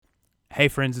Hey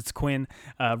friends, it's Quinn.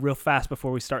 Real fast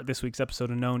before we start this week's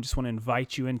episode of Known, just want to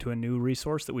invite you into a new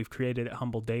resource that we've created at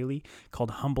Humble Daily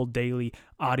called Humble Daily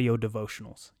Audio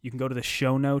Devotionals. You can go to the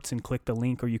show notes and click the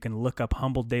link, or you can look up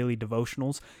Humble Daily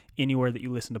Devotionals anywhere that you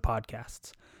listen to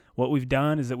podcasts. What we've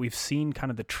done is that we've seen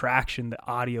kind of the traction that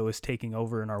audio is taking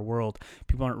over in our world.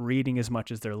 People aren't reading as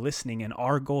much as they're listening, and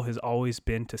our goal has always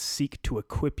been to seek to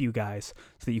equip you guys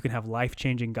so that you can have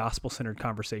life-changing, gospel-centered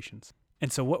conversations.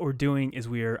 And so what we're doing is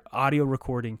we are audio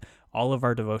recording all of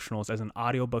our devotionals as an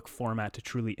audiobook format to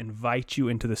truly invite you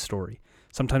into the story.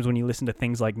 Sometimes when you listen to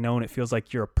things like Known, it feels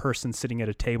like you're a person sitting at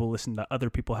a table listening to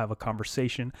other people have a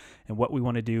conversation. And what we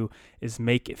want to do is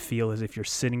make it feel as if you're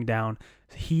sitting down,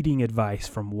 heeding advice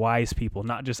from wise people,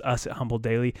 not just us at Humble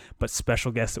Daily, but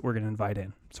special guests that we're going to invite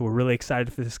in. So we're really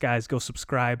excited for this, guys. Go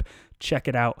subscribe, check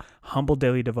it out. Humble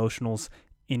Daily Devotionals,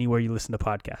 anywhere you listen to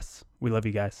podcasts. We love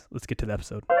you guys. Let's get to the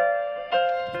episode.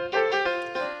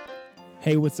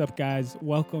 Hey, what's up, guys?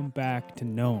 Welcome back to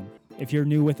Known. If you're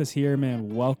new with us here, man,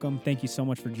 welcome. Thank you so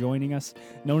much for joining us.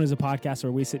 Known is a podcast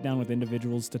where we sit down with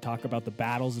individuals to talk about the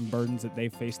battles and burdens that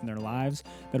they've faced in their lives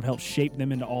that have helped shape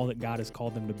them into all that God has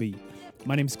called them to be.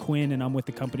 My name's Quinn, and I'm with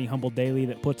the company Humble Daily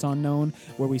that puts on Known,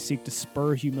 where we seek to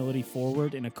spur humility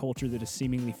forward in a culture that is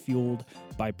seemingly fueled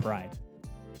by pride.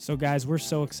 So guys, we're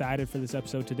so excited for this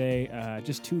episode today.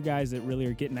 Just two guys that really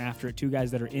are getting after it. Two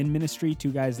guys that are in ministry. Two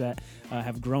guys that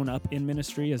have grown up in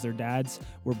ministry as their dads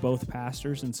were both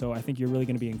pastors. And so I think you're really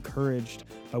going to be encouraged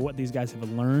by what these guys have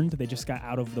learned. They just got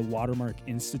out of the Watermark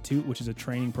Institute, which is a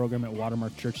training program at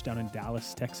Watermark Church down in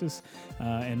Dallas, Texas.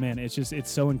 And man, it's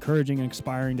so encouraging and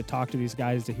inspiring to talk to these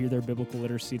guys, to hear their biblical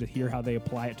literacy, to hear how they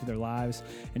apply it to their lives,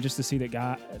 and just to see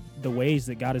that the ways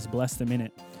that God has blessed them in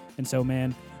it. And so,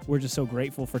 man, we're just so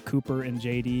grateful for Cooper and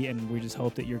JD, and we just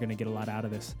hope that you're going to get a lot out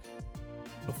of this.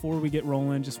 Before we get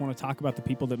rolling, just want to talk about the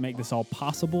people that make this all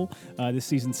possible. This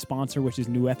season's sponsor, which is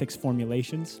New Ethics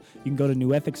Formulations. You can go to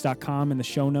nevethics.com in the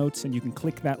show notes, and you can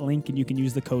click that link, and you can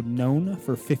use the code KNOWN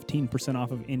for 15%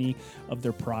 off of any of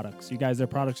their products. You guys, their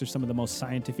products are some of the most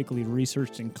scientifically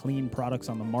researched and clean products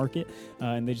on the market,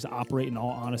 and they just operate in all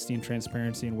honesty and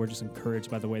transparency, and we're just encouraged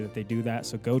by the way that they do that.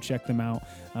 So go check them out,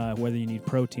 whether you need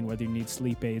protein, whether you need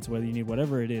sleep aids, whether you need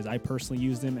whatever it is. I personally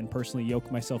use them and personally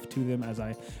yoke myself to them as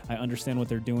I understand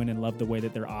what they're doing and love the way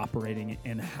that they're operating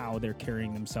and how they're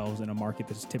carrying themselves in a market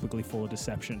that's typically full of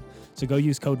deception. So go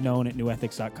use code KNOWN at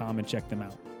nevethics.com and check them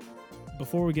out.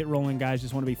 Before we get rolling, guys,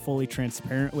 just want to be fully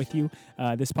transparent with you.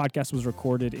 This podcast was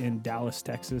recorded in Dallas,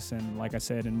 Texas, and like I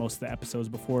said in most of the episodes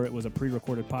before, it was a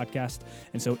pre-recorded podcast,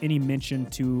 and so any mention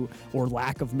to or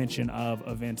lack of mention of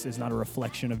events is not a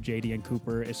reflection of JD and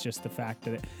Cooper. It's just the fact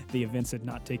that the events had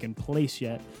not taken place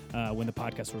yet when the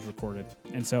podcast was recorded.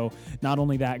 And so not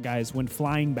only that, guys, when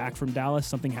flying back from Dallas,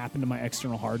 something happened to my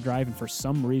external hard drive, and for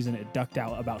some reason it ducked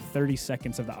out about 30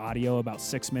 seconds of the audio about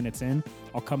 6 minutes in.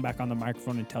 I'll come back on the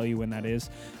microphone and tell you when that is.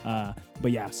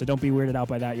 But yeah, so don't be weirded out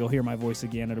by that. You'll hear my voice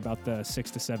again at about the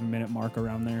 6 to 7 minute mark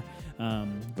around there.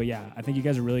 But yeah, I think you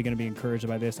guys are really going to be encouraged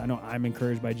by this. I know I'm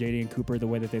encouraged by JD and Cooper, the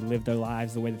way that they live their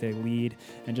lives, the way that they lead,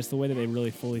 and just the way that they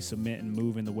really fully submit and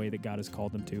move in the way that God has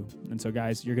called them to. And so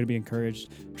guys, you're going to be encouraged.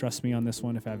 Trust me on this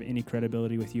one. If I have any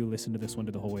credibility with you, listen to this one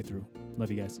to the whole way through. Love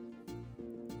you guys.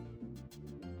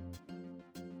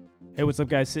 Hey, what's up,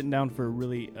 guys? Sitting down for a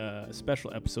really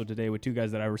special episode today with two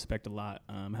guys that I respect a lot.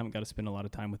 Haven't got to spend a lot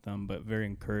of time with them, but very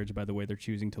encouraged by the way they're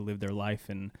choosing to live their life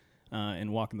and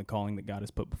walk in the calling that God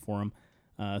has put before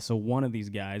them. So one of these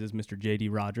guys is Mr. JD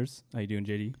Rogers. How you doing,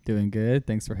 JD? Doing good.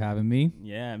 Thanks for having me.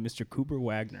 Yeah, Mr. Cooper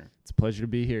Wagner. It's a pleasure to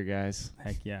be here, guys.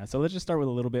 Heck yeah. So let's just start with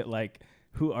a little bit like,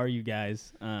 who are you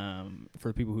guys?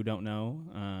 For people who don't know,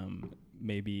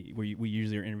 maybe we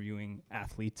usually are interviewing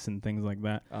athletes and things like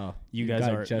that. Oh, you guys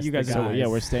are. So, yeah,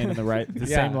 we're staying in the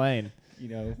same lane. You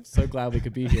know, so glad we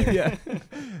could be here. Yeah,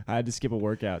 I had to skip a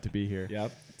workout to be here.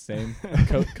 Yep, same.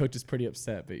 Coach is pretty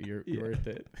upset, but you're worth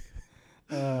it.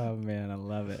 Oh man, I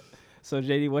love it. So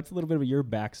JD, what's a little bit of your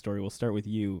backstory? We'll start with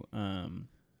you.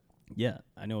 Yeah,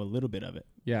 I know a little bit of it.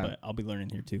 Yeah, but I'll be learning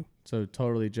here too. So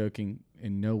totally joking.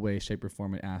 In no way, shape, or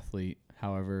form an athlete.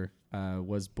 However,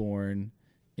 was born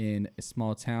in a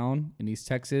small town in East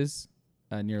Texas,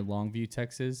 near Longview,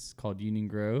 Texas, called Union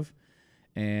Grove,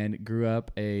 and grew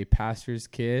up a pastor's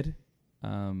kid.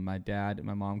 My dad and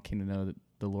my mom came to know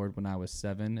the Lord when I was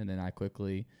 7, and then I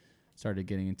quickly started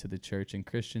getting into the church and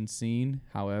Christian scene.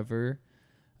 However,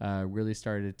 really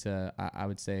started to, I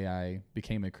would say I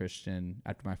became a Christian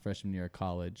after my freshman year of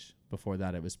college. Before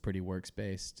that, it was pretty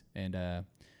works-based and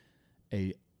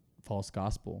a false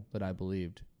gospel that I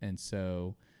believed. And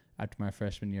so after my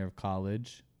freshman year of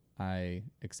college, I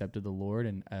accepted the Lord.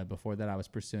 And before that, I was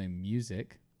pursuing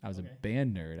music. I was a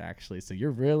band nerd, actually. So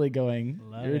you're really going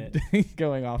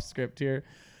off script here.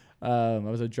 I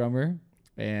was a drummer,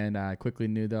 and I quickly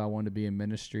knew that I wanted to be in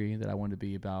ministry, that I wanted to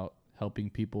be about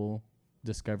helping people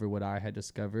discover what I had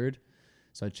discovered.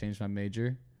 So I changed my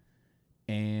major,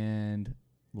 and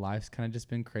life's kind of just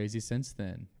been crazy since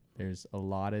then. There's a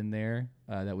lot in there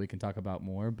that we can talk about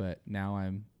more, but now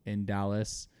I'm in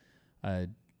Dallas.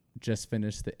 Just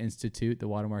finished the Institute, the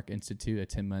Watermark Institute, a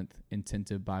 10-month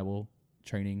intensive Bible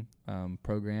training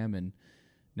program, and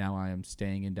now I am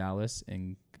staying in Dallas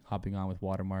and hopping on with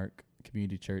Watermark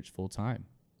Community Church full time,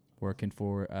 working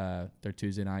for their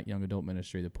Tuesday night young adult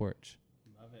ministry, The Porch.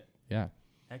 Love it. Yeah.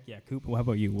 Heck yeah, Coop. How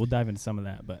about you? We'll dive into some of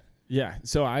that, but Yeah,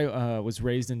 so I was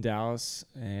raised in Dallas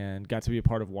and got to be a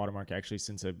part of Watermark actually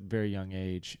since a very young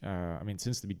age.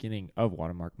 Since the beginning of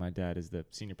Watermark, my dad is the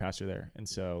senior pastor there, and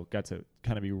so got to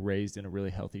kind of be raised in a really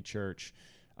healthy church.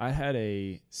 I had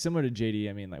similar to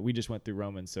JD. We just went through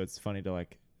Romans, so it's funny to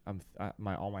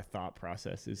all my thought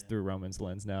process is through Romans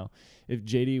lens now. If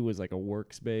JD was like a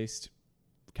works-based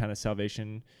kind of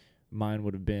salvation, mine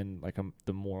would have been like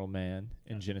the moral man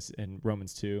in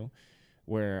Romans 2.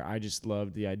 Where I just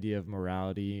loved the idea of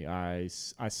morality. I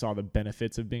saw the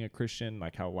benefits of being a Christian,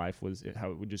 like how it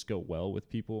would just go well with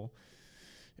people,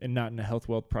 and not in a health,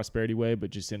 wealth, prosperity way, but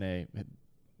just in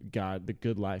the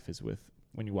good life is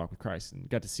when you walk with Christ, and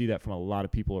got to see that from a lot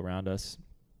of people around us.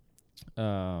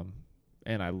 And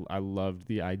I loved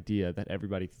the idea that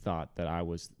everybody thought that I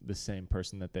was the same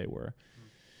person that they were.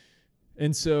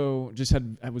 And so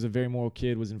I was a very moral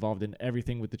kid, was involved in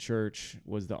everything with the church,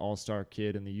 was the all-star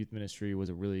kid in the youth ministry,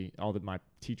 my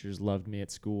teachers loved me at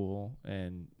school,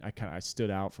 and I stood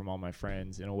out from all my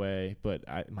friends in a way, but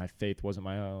my faith wasn't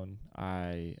my own.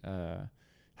 I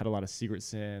had a lot of secret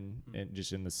sin and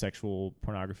just in the sexual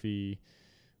pornography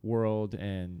world,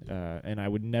 and I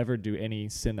would never do any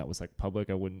sin that was like public.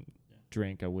 I wouldn't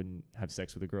drink, I wouldn't have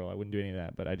sex with a girl, I wouldn't do any of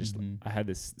that, but I had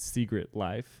this secret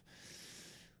life.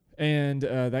 And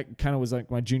that kind of was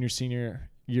like my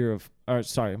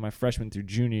my freshman through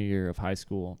junior year of high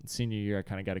school. Senior year, I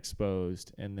kind of got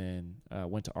exposed, and then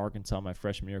went to Arkansas my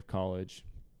freshman year of college.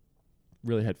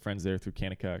 Really had friends there through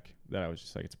Kanakuk that I was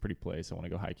just like, it's a pretty place, I want to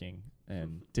go hiking,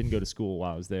 and didn't go to school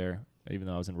while I was there, even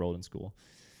though I was enrolled in school.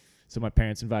 So my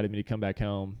parents invited me to come back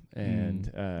home, and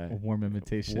a warm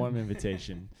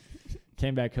invitation.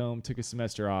 Came back home, took a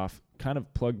semester off, kind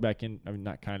of plugged back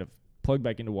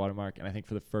into Watermark, and I think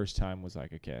for the first time was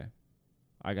like, okay,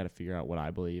 I got to figure out what I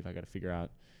believe. I got to figure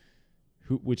out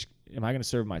which am I going to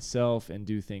serve myself and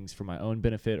do things for my own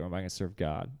benefit, or am I going to serve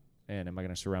God? And am I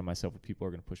going to surround myself with people who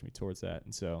are going to push me towards that?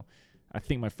 And so I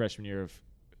think my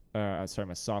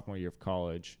sophomore year of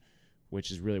college, which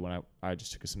is really when I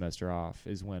just took a semester off,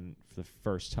 is when for the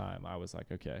first time I was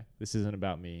like, okay, this isn't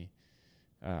about me.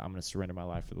 I'm going to surrender my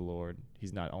life for the Lord.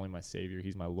 He's not only my Savior,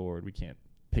 He's my Lord. We can't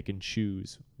pick and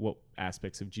choose what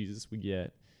aspects of Jesus we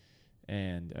get,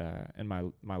 and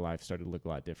my life started to look a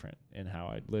lot different in how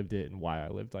I lived it and why I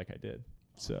lived like I did.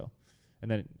 So, and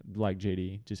then like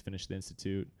JD, just finished the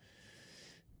Institute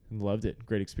and loved it.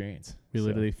 Great experience. We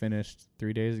literally finished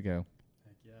 3 days ago.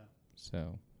 Heck yeah.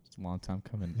 So it's a long time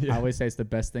coming. Yeah. I always say it's the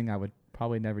best thing I would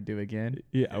probably never do again.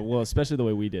 Yeah, well, especially the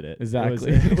way we did it.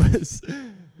 Exactly. It was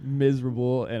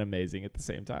miserable and amazing at the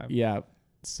same time. Yeah,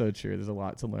 so true. There's a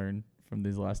lot to learn from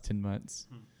these last 10 months.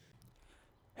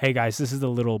 Hey guys, this is the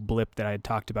little blip that I had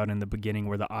talked about in the beginning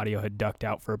where the audio had ducked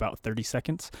out for about 30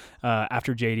 seconds.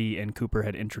 After JD and Cooper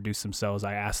had introduced themselves,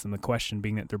 I asked them the question,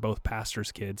 being that they're both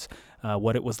pastors' kids,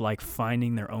 what it was like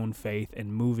finding their own faith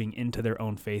and moving into their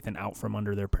own faith and out from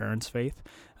under their parents' faith.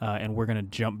 And we're going to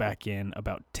jump back in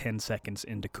about 10 seconds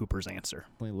into Cooper's answer.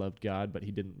 I loved God, but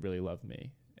He didn't really love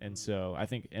me. And so I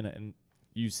think, and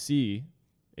you see,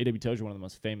 A.W. Tozer, one of the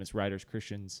most famous writers,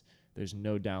 Christians, there's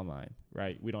no downline,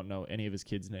 right? We don't know any of his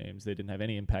kids' names. They didn't have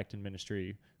any impact in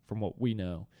ministry from what we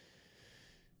know.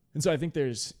 And so I think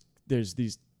there's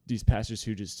these pastors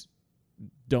who just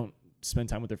don't spend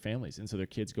time with their families. And so their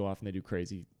kids go off and they do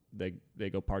crazy. They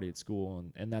go party at school.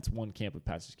 And that's one camp of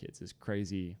pastors' kids, is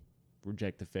crazy,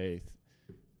 reject the faith,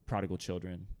 prodigal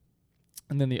children.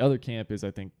 And then the other camp is,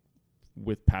 I think,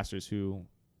 with pastors who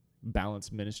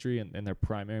balance ministry and their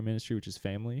primary ministry, which is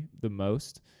family, the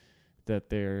most, that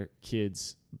their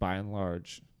kids, by and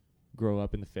large, grow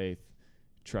up in the faith,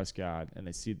 trust God, and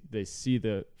they see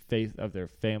the faith of their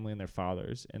family and their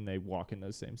fathers, and they walk in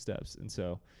those same steps. And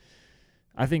so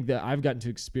I think that I've gotten to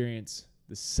experience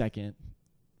the second,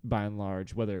 by and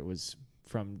large, whether it was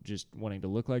from just wanting to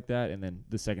look like that, and then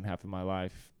the second half of my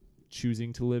life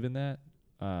choosing to live in that.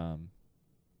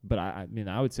 But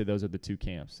I would say those are the two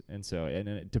camps. And so, and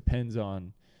it depends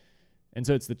on And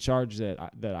so it's the charge that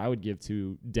I would give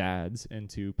to dads and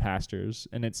to pastors.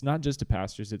 And it's not just to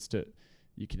pastors. It's to,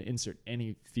 you can insert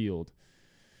any field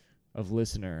of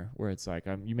listener where it's like,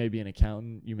 you may be an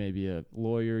accountant, you may be a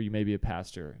lawyer, you may be a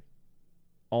pastor.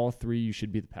 All three, you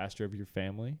should be the pastor of your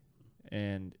family.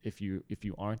 And if you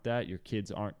aren't that, your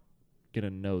kids aren't going to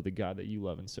know the God that you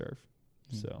love and serve.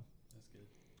 So that's good.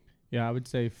 Yeah, I would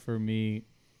say for me,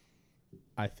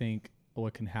 I think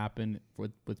what can happen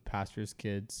with pastors'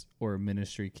 kids or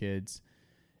ministry kids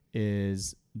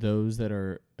is those that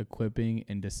are equipping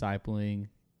and discipling.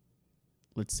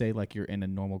 Let's say like you're in a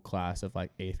normal class of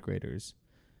like 8th graders.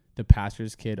 The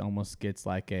pastor's kid almost gets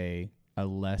like a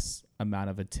less amount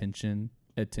of attention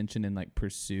and like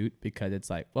pursuit, because it's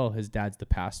like, well, his dad's the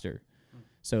pastor.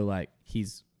 So like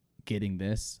he's getting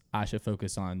this. I should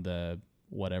focus on the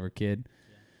whatever kid.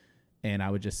 Yeah. And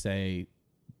I would just say,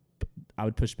 I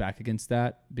would push back against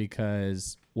that,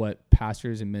 because what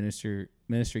pastors and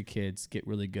ministry kids get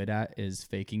really good at is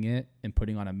faking it and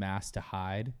putting on a mask to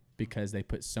hide, because they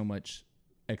put so much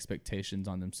expectations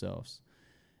on themselves.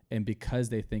 And because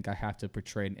they think I have to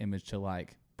portray an image to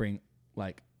like bring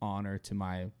like honor to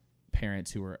my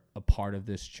parents who are a part of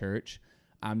this church,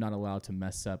 I'm not allowed to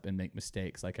mess up and make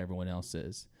mistakes like everyone else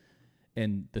is.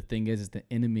 And the thing is the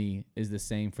enemy is the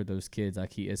same for those kids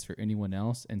like he is for anyone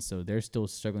else. And so they're still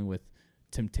struggling with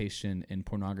temptation and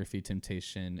pornography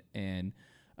temptation and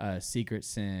secret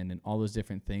sin and all those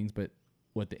different things. But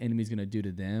what the enemy's going to do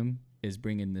to them is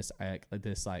bring in this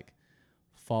like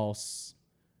false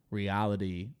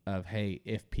reality of, hey,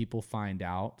 if people find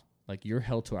out, like you're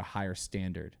held to a higher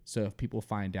standard. So if people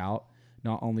find out,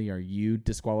 not only are you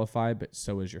disqualified, but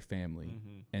so is your family.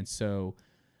 Mm-hmm. And so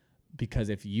because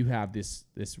if you have this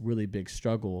really big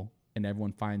struggle and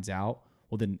everyone finds out,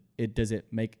 well, then does it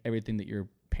make everything that your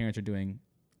parents are doing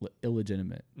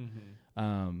illegitimate?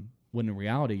 Mm-hmm. When in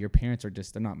reality, your parents are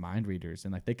they're not mind readers,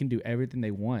 and like they can do everything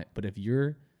they want. But if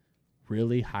you're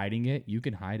really hiding it, you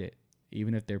can hide it,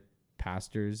 even if they're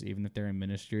pastors, even if they're in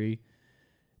ministry.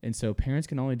 And so parents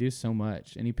can only do so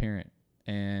much, any parent.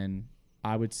 And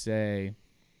I would say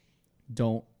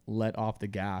don't let off the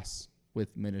gas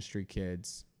with ministry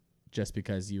kids just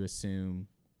because you assume,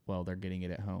 well, they're getting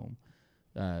it at home.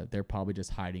 They're probably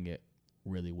just hiding it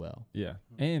really well. Yeah.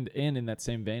 And in that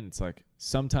same vein, it's like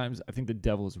sometimes I think the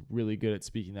devil is really good at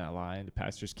speaking that lie into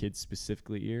pastors' kids'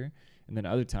 specifically ear. And then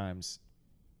other times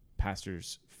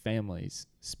pastors' families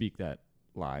speak that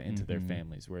lie into their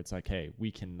families, where it's like, hey,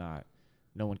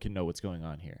 no one can know what's going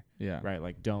on here. Yeah. Right.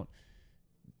 Like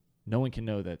no one can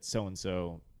know that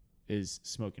so-and-so is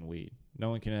smoking weed. No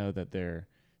one can know that they're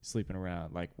sleeping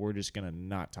around. Like, we're just going to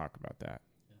not talk about that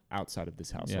outside of this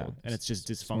household. Yeah. And it's just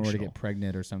dysfunctional. Or to get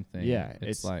pregnant or something. Yeah.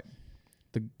 It's like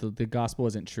the gospel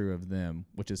isn't true of them,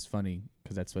 which is funny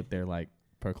because that's what they're like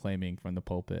proclaiming from the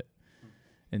pulpit.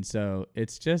 And so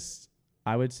it's just,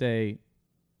 I would say,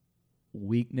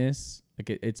 weakness.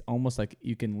 Like it's almost like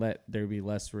you can let there be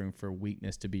less room for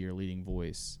weakness to be your leading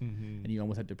voice. Mm-hmm. And you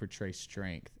almost have to portray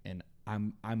strength. And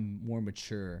I'm more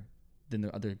mature than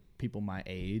the other people my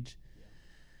age. Yeah.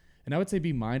 And I would say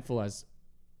be mindful as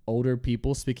older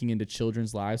people speaking into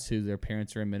children's lives who their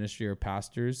parents are in ministry or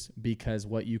pastors, because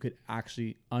what you could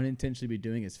actually unintentionally be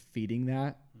doing is feeding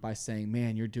that by saying,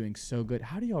 man, you're doing so good.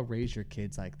 How do y'all raise your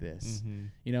kids like this? Mm-hmm.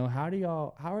 You know,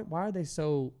 why are they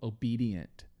so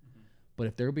obedient? Mm-hmm. But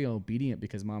if they're being obedient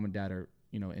because mom and dad are,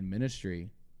 in ministry,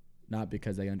 not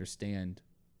because they understand,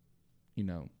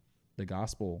 the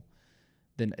gospel,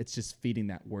 then it's just feeding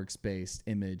that works-based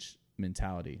image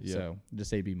mentality. Yep. So just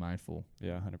say be mindful.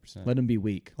 Yeah, 100%. Let them be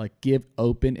weak. Like give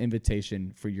open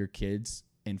invitation for your kids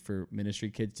and for ministry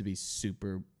kids to be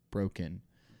super broken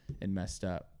and messed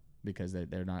up, because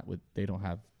they're not they don't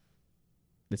have,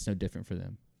 it's no different for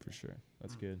them. For sure.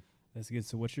 That's good. That's good.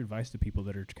 So what's your advice to people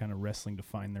that are kind of wrestling to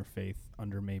find their faith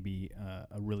under maybe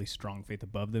a really strong faith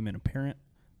above them in a parent?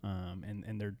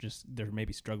 And they're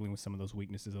maybe struggling with some of those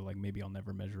weaknesses of like, maybe I'll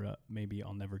never measure up, maybe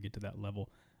I'll never get to that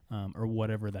level, or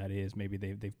whatever that is. Maybe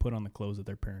they've put on the clothes of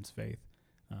their parents' faith,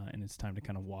 and it's time to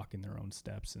kind of walk in their own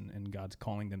steps, and God's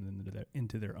calling them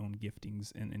into their own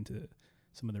giftings and into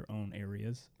some of their own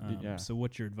areas. So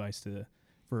what's your advice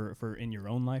for in your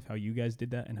own life, how you guys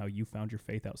did that and how you found your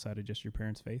faith outside of just your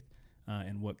parents' faith,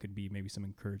 and what could be maybe some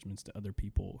encouragements to other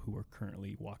people who are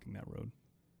currently walking that road?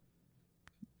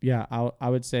 Yeah, I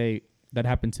would say that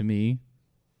happened to me.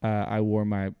 I wore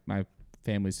my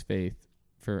family's faith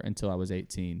until I was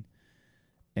 18.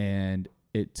 And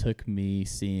it took me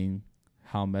seeing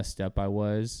how messed up I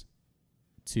was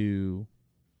to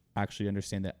actually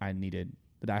understand that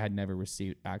I had never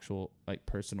received actual, like,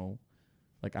 personal,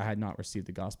 like, I had not received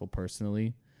the gospel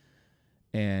personally.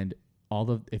 And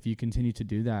if you continue to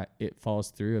do that, it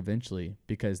falls through eventually,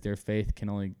 because their faith can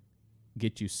only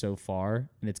get you so far,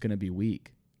 and it's going to be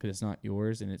weak because it's not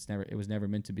yours, and it was never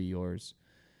meant to be yours.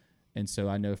 And so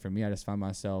I know for me, I just found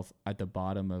myself at the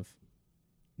bottom of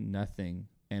nothing.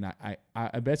 And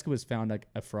I basically was found like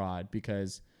a fraud,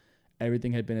 because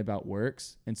everything had been about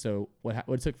works. And so what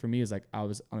it took for me is like, I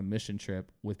was on a mission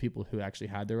trip with people who actually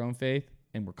had their own faith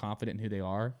and were confident in who they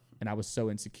are. And I was so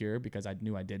insecure because I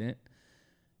knew I didn't.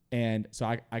 And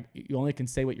so you only can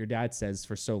say what your dad says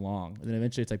for so long. And then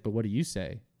eventually it's like, but what do you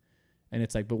say? And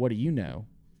it's like, but what do you know?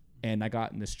 And I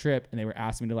got in this trip, and they were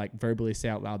asking me to like verbally say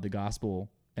out loud the gospel,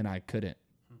 and I couldn't.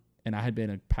 And I had been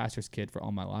a pastor's kid for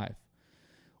all my life.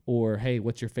 Or, hey,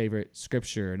 what's your favorite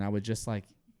scripture? And I would just like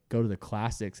go to the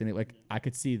classics, and it like I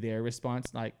could see their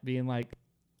response like being like,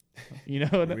 you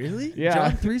know, really? Yeah.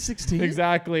 John 3:16?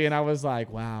 Exactly. And I was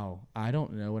like, wow, I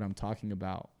don't know what I'm talking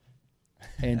about.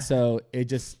 And so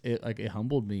it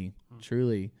humbled me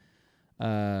truly.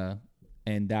 And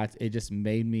it just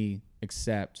made me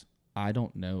accept I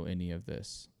don't know any of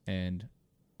this, and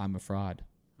I'm a fraud.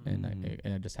 And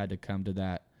I just had to come to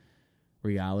that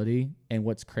reality. And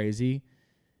what's crazy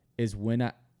is when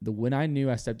I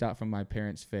knew I stepped out from my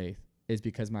parents' faith is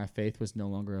because my faith was no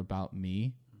longer about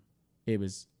me.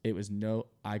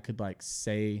 I could like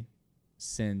say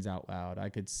sins out loud. I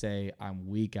could say I'm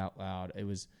weak out loud.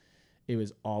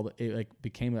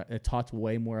 It taught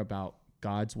way more about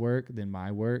God's work than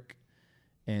my work.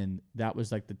 And that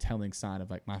was like the telling sign of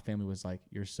like, my family was like,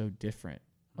 you're so different.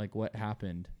 Like, what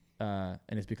happened? And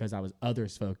it's because I was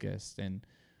others focused. And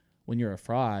when you're a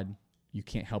fraud, you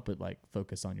can't help but like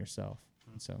focus on yourself.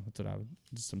 And so that's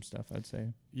just some stuff I'd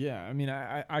say. Yeah. I mean,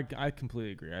 I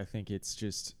completely agree. I think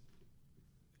it's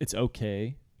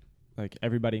okay. Like,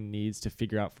 everybody needs to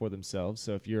figure out for themselves.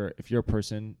 So if you're a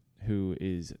person who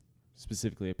is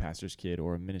specifically a pastor's kid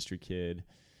or a ministry kid,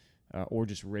 or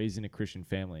just raised in a Christian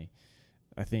family,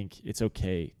 I think it's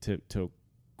okay to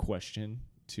question,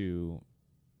 to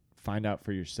find out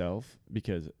for yourself,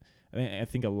 because I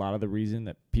think a lot of the reason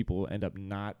that people end up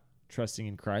not trusting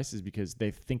in Christ is because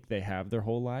they think they have their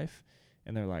whole life,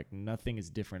 and they're like, nothing is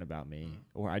different about me,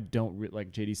 or I don't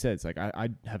like JD said, it's like I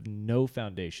have no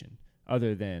foundation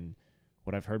other than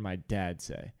what I've heard my dad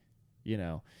say, you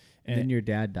know. And then your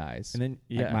dad dies. And then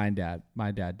like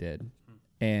my dad did.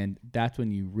 And that's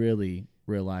when you really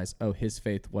realize, oh, his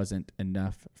faith wasn't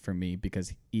enough for me,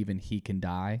 because even he can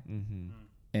die. Mm-hmm.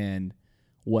 And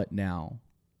what now?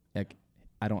 Like,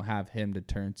 I don't have him to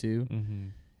turn to. Mm-hmm.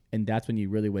 And that's when you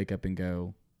really wake up and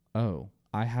go, oh,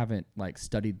 I haven't like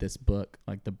studied this book,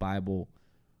 like the Bible,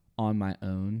 on my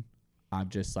own. I've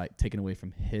just like taken away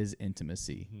from his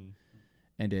intimacy. Mm-hmm.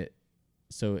 And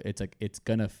so it's like, it's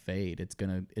gonna fade. It's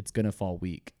gonna fall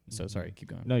weak. So sorry, keep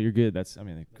going. No, you're good. That's, I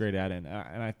mean, a great add-in.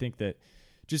 And I think that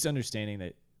just understanding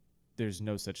that there's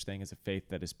no such thing as a faith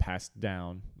that is passed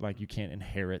down. Like, you can't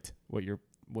inherit what your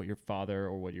father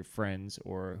or what your friends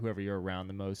or whoever you're around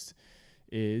the most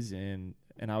is. And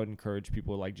I would encourage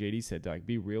people, like JD said, to like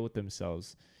be real with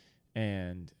themselves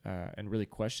and really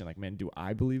question, like, man, do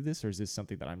I believe this, or is this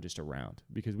something that I'm just around?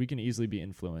 Because we can easily be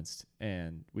influenced,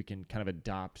 and we can kind of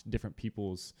adopt different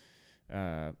people's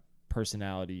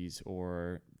personalities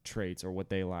or traits or what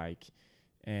they like.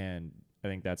 And I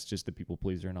think that's just the people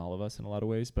pleaser in all of us in a lot of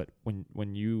ways. But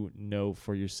when you know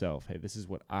for yourself, hey, this is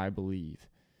what I believe,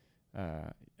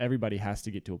 everybody has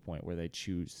to get to a point where they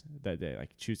choose that day,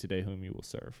 like, choose today whom you will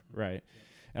serve, right?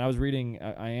 And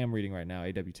I am reading right now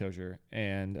A.W. Tozer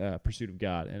and Pursuit of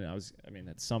God. And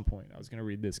at some point I was going to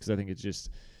read this because I think it's just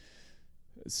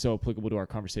so applicable to our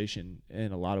conversation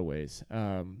in a lot of ways.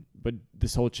 But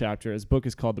this whole chapter, his book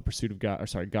is called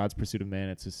God's Pursuit of Man.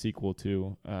 It's a sequel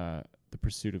to The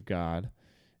Pursuit of God.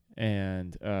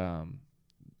 And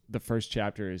the first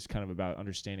chapter is kind of about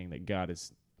understanding that God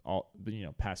is all,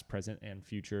 past, present, and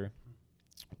future.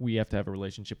 We have to have a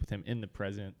relationship with him in the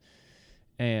present.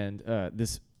 And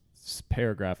this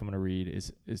paragraph I'm going to read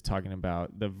is talking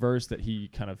about the verse that he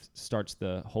kind of starts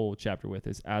the whole chapter with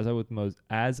is, as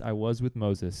I was with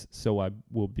Moses, so I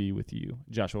will be with you.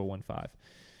 Joshua 1:5.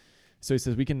 So he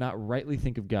says, we cannot rightly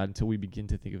think of God until we begin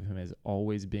to think of him as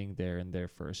always being there and there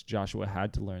first. Joshua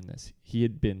had to learn this. He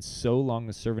had been so long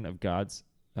the servant of God's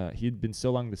servant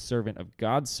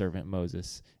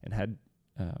Moses, and had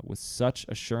with such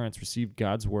assurance received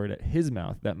God's word at his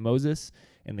mouth, that Moses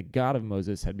and the God of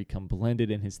Moses had become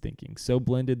blended in his thinking, so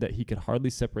blended that he could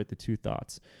hardly separate the two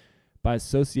thoughts. By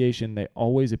association, they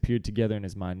always appeared together in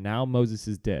his mind. Now Moses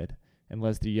is dead, and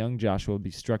lest the young Joshua be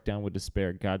struck down with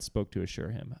despair, God spoke to assure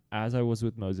him, as I was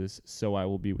with Moses, so I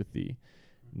will be with thee.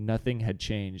 Nothing had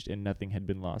changed, and nothing had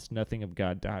been lost. Nothing of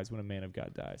God dies when a man of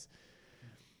God dies.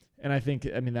 And I think,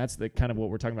 I mean, that's the kind of what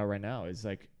we're talking about right now is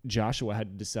like Joshua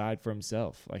had to decide for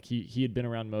himself. Like he had been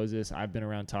around Moses. I've been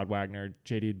around Todd Wagner.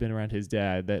 JD had been around his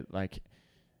dad. That like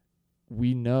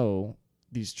we know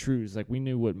these truths. Like we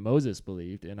knew what Moses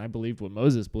believed, and I believed what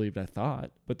Moses believed, I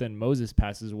thought. But then Moses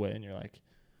passes away, and you're like,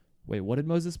 wait, what did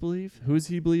Moses believe? Who does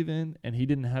he believe in? And he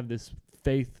didn't have this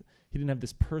faith. He didn't have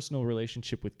this personal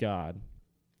relationship with God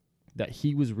that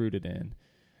he was rooted in,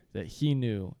 that he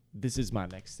knew this is my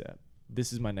next step.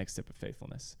 This is my next step of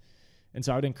faithfulness. And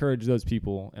so I would encourage those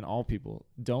people and all people,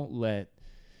 don't let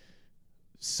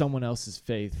someone else's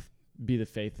faith be the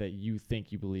faith that you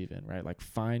think you believe in, right? Like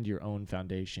find your own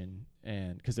foundation,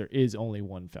 and because there is only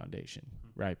one foundation,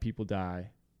 right? People die,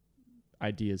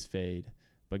 ideas fade,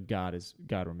 but God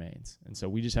remains. And so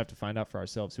we just have to find out for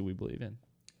ourselves who we believe in.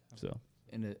 So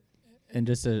and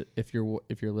just if you're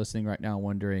listening right now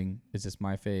wondering, is this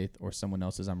my faith or someone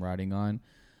else's I'm riding on?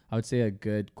 I would say a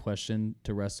good question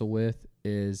to wrestle with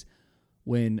is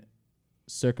when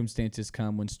circumstances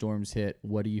come, when storms hit,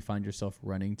 what do you find yourself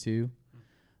running to?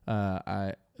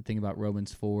 I think about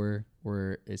Romans 4,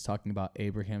 where it's talking about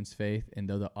Abraham's faith, and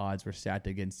though the odds were stacked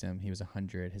against him, he was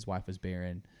 100, his wife was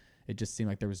barren. It just seemed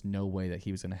like there was no way that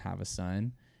he was going to have a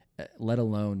son, let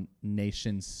alone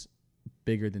nations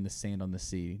bigger than the sand on the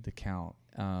sea to count.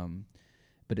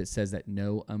 But it says that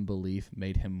no unbelief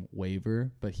made him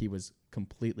waver, but he was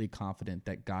completely confident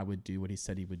that God would do what he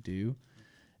said he would do.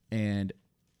 And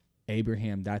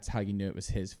Abraham, that's how you knew it was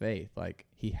his faith. Like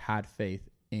he had faith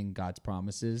in God's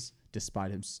promises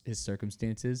despite his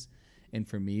circumstances. And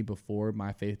for me, before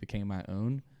my faith became my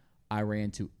own, I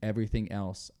ran to everything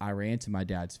else. I ran to my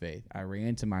dad's faith. I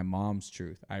ran to my mom's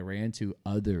truth. I ran to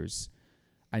others.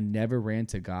 I never ran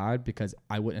to God because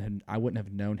I wouldn't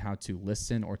have known how to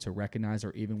listen or to recognize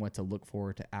or even what to look for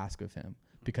or to ask of him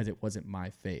because it wasn't my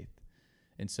faith.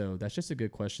 And so that's just a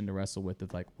good question to wrestle with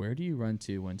of like, where do you run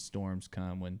to when storms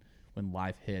come, when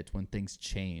life hits, when things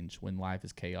change, when life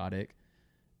is chaotic?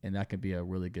 And that could be a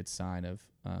really good sign of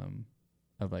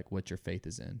like what your faith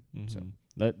is in. Mm-hmm. So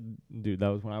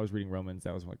that was when I was reading Romans.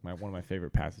 That was like one of my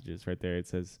favorite passages right there. It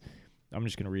says, I'm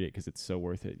just going to read it because it's so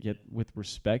worth it. Yet with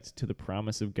respect to the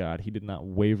promise of God, he did not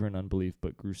waver in unbelief,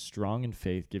 but grew strong in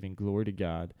faith, giving glory to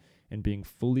God and being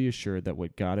fully assured that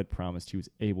what God had promised he was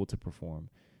able to perform.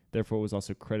 Therefore it was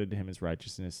also credited to him as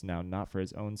righteousness. Now not for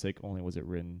his own sake only was it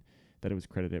written that it was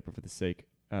credited,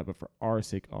 but for our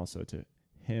sake also, to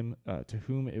him to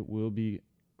whom it will be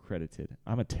credited.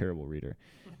 I'm a terrible reader.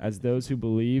 As those who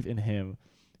believe in him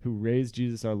who raised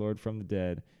Jesus our Lord from the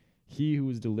dead, he who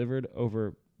was delivered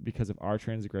over because of our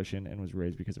transgression and was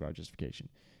raised because of our justification.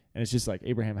 And it's just like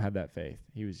Abraham had that faith.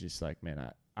 He was just like,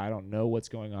 man, I don't know what's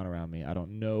going on around me. I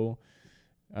don't know.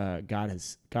 God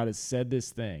has said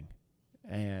this thing,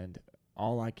 and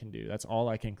all I can do, that's all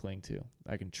I can cling to.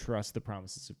 I can trust the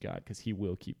promises of God because he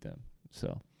will keep them.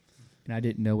 So, and I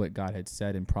didn't know what God had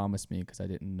said and promised me because I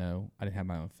didn't have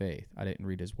my own faith. I didn't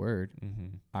read his word.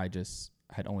 mm-hmm. I just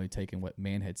had only taken what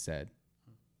man had said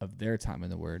of their time in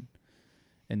the word.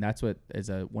 And that's what is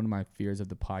one of my fears of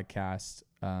the podcast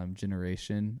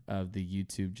generation, of the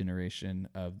YouTube generation,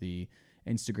 of the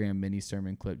Instagram mini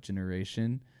sermon clip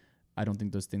generation. I don't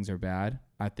think those things are bad.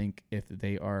 I think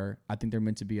they're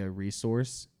meant to be a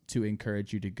resource to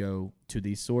encourage you to go to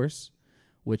the source,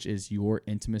 which is your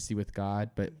intimacy with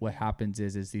God. But what happens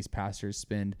is these pastors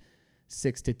spend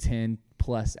 6 to 10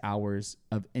 plus hours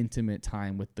of intimate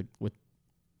time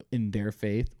in their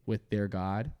faith with their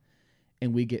God.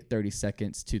 And we get 30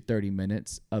 seconds to 30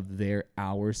 minutes of their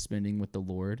hours spending with the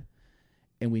Lord.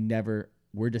 And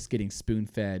we're just getting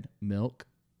spoon-fed milk,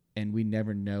 and we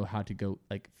never know how to go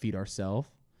like feed ourselves.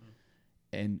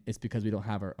 And it's because we don't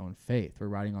have our own faith. We're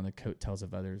riding on the coattails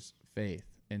of others' faith.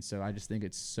 And so I just think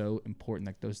it's so important.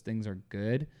 Like those things are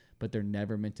good, but they're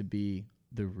never meant to be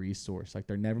the resource. Like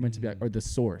they're never meant to be or the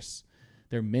source.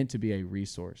 They're meant to be a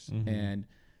resource. Mm-hmm. And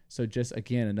so just,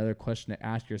 again, another question to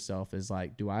ask yourself is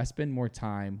like, do I spend more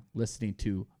time listening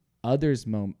to others,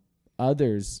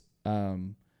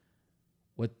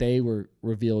 what they were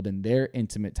revealed in their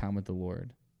intimate time with the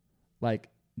Lord? Like,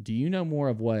 do you know more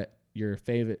of what your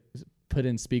favorite put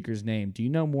in speaker's name? Do you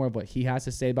know more of what he has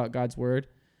to say about God's word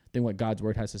than what God's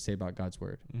word has to say about God's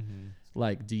word? Mm-hmm.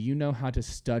 Like, do you know how to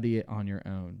study it on your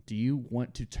own? Do you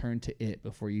want to turn to it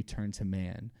before you turn to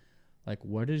man? Like,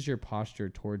 what is your posture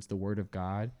towards the word of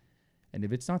God? And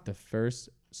if it's not the first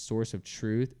source of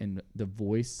truth and the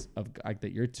voice of like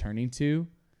that you're turning to,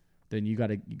 then you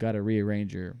gotta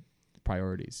rearrange your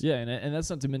priorities. Yeah, and that's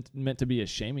not meant to be a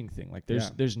shaming thing. Like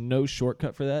there's no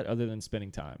shortcut for that other than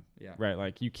spending time. Yeah. Right.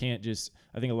 Like you can't just.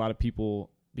 I think a lot of people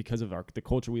because of the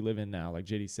culture we live in now, like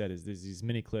JD said, is there's these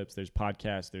mini clips, there's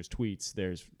podcasts, there's tweets,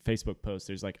 there's Facebook posts,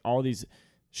 there's like all these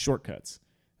shortcuts.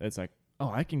 It's like,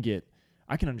 oh, I can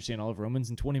understand all of Romans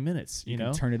in 20 minutes, you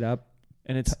know? Turn it up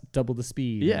And it's double the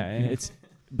speed. yeah, and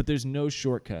but there's no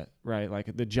shortcut, right?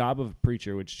 Like the job of a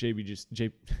preacher, which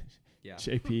JP,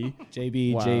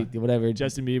 JB, Wow. whatever.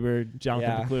 Justin Bieber, Jonathan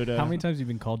Yeah. Pokluda. How many times have you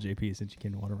been called JP since you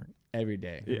came to Watermark? every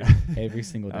day. Yeah. Every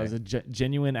single day. That was a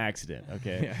genuine accident.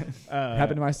 Okay.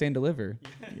 Happened to my Stand Deliver.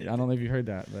 I don't know if you heard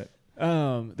that, but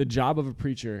The job of a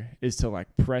preacher is to like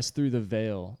press through the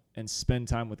veil and spend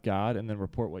time with God and then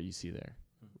report what you see there,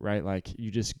 right? Like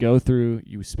you just go through,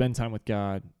 you spend time with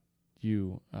God,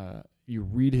 you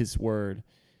read His Word,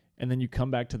 and then you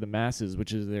come back to the masses,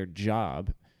 which is their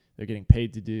job. They're getting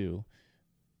paid to do,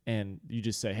 and you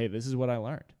just say, "Hey, this is what I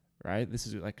learned." Right? This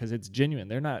is like, because it's genuine.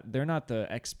 They're not the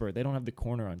expert. They don't have the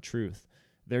corner on truth.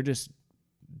 They're just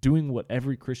doing what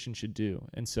every Christian should do.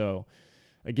 And so,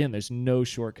 again, there's no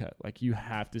shortcut. Like you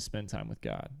have to spend time with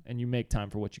God, and you make time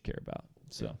for what you care about.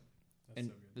 So,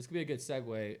 and this could be a good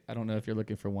segue. I don't know if you're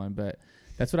looking for one, but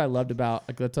that's what I loved about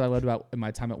in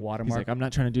my time at he's Watermark. like, I'm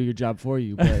not trying to do your job for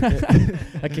you, but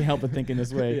I can't help but thinking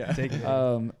this way. Yeah.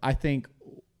 I think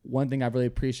one thing I've really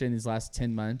appreciated in these last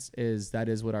 10 months is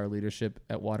what our leadership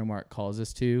at Watermark calls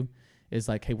us to, is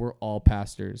like, hey, we're all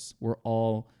pastors. We're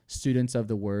all students of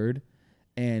the Word.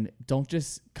 And don't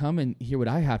just come and hear what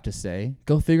I have to say.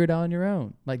 Go figure it out on your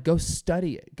own. Like, go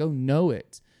study it. Go know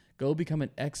it. Go become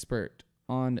an expert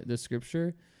on the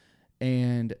Scripture.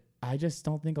 And I just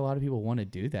don't think a lot of people want to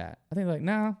do that. I think like,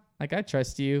 nah, like I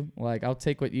trust you. Like I'll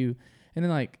take what you, and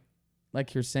then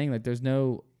like you're saying, like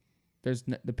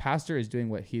the pastor is doing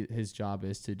what his job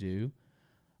is to do.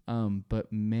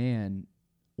 But man,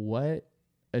 what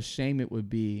a shame it would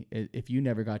be if you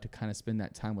never got to kind of spend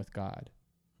that time with God.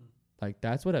 Like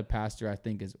that's what a pastor I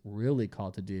think is really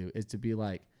called to do, is to be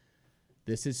like,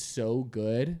 this is so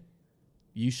good.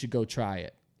 You should go try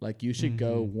it. Like you should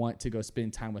go want to go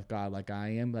spend time with God like I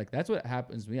am. Like that's what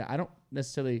happens to me. I don't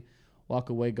necessarily walk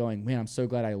away going, man, I'm so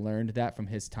glad I learned that from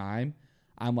his time.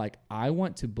 I'm like, I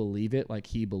want to believe it like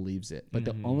he believes it. But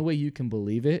the only way you can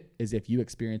believe it is if you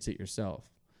experience it yourself.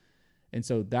 And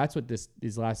so that's what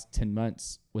these last 10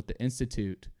 months with the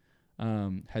Institute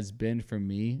has been for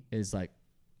me, is like,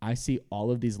 I see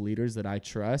all of these leaders that I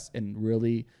trust and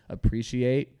really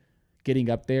appreciate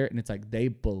getting up there, and it's like they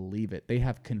believe it. They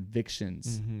have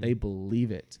convictions. They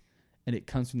believe it. And it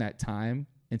comes from that time.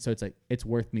 And so it's like, it's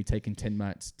worth me taking 10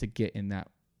 months to get in that,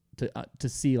 to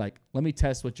see, like, let me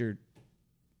test what you're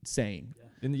saying.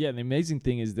 And the amazing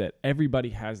thing is that everybody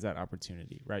has that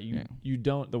opportunity, right? You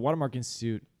don't. The Watermark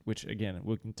Institute, which again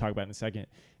we can talk about in a second,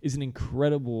 is an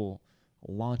incredible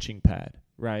launching pad,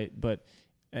 right? But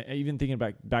even thinking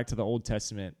back to the Old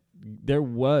Testament, there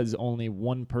was only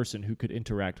one person who could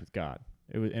interact with God.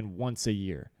 It was, and once a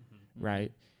year,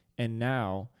 right? And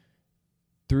now,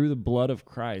 through the blood of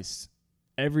Christ,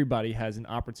 everybody has an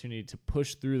opportunity to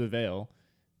push through the veil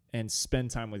and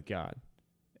spend time with God.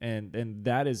 And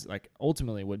that is like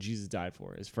ultimately what Jesus died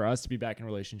for, is for us to be back in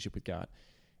relationship with God.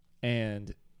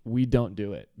 And we don't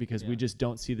do it because we just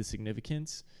don't see the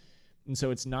significance. And so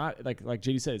it's not like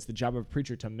JD said, it's the job of a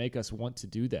preacher to make us want to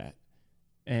do that.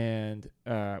 And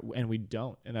we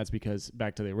don't. And that's because,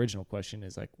 back to the original question,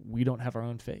 is like, we don't have our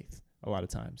own faith a lot of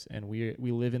times. And we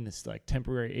live in this like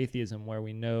temporary atheism where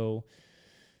we know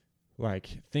like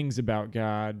things about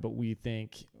God, but we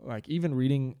think, like, even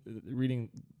reading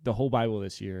the whole Bible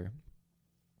this year,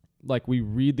 like we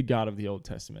read the God of the Old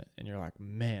Testament and you're like,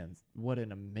 man, what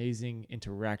an amazing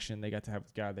interaction they got to have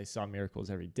with God. They saw miracles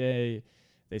every day.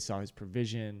 They saw his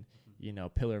provision,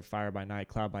 pillar of fire by night,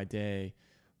 cloud by day.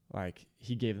 Like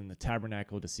he gave them the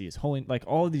tabernacle to see his holy, like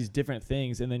all of these different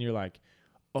things. And then you're like,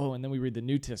 oh, and then we read the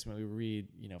New Testament. We read,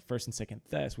 1st and 2nd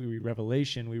Thess. We read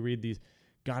Revelation. We read these.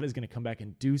 God is going to come back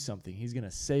and do something. He's going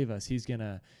to save us. He's going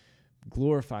to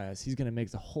glorify us. He's going to make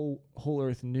the whole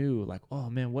earth new. Like, oh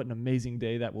man, what an amazing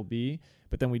day that will be.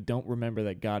 But then we don't remember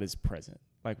that God is present.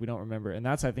 Like we don't remember. And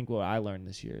that's, I think, what I learned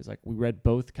this year is like we read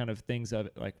both kind of things of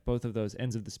like both of those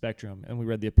ends of the spectrum, and we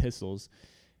read the epistles.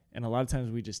 And a lot of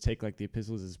times we just take like the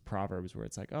epistles as proverbs where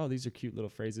it's like, oh, these are cute little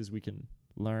phrases we can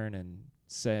learn and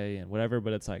say and whatever.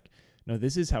 But it's like, no,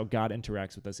 this is how God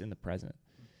interacts with us in the present.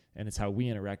 And it's how we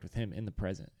interact with him in the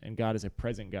present. And God is a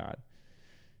present God.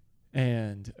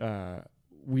 And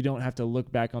we don't have to look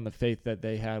back on the faith that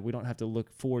they had. We don't have to look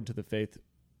forward to the faith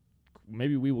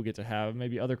maybe we will get to have,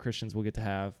 maybe other Christians will get to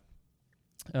have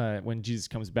when Jesus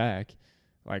comes back.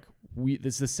 Like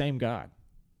this is the same God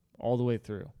all the way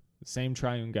through. The same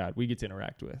triune God we get to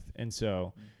interact with. And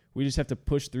so we just have to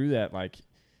push through that like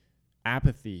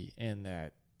apathy and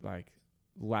that like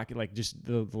just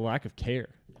the lack of care.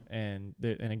 And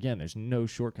again, there's no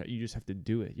shortcut. You just have to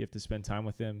do it. You have to spend time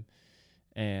with him.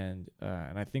 And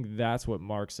I think that's what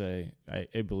marks a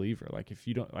believer. Like if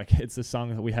you don't, like it's the song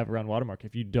that we have around Watermark.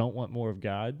 If you don't want more of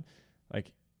God,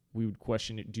 like we would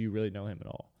question it. Do you really know him at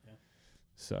all? Yeah.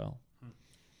 So.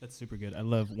 That's super good. I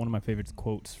love one of my favorite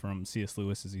quotes from C.S.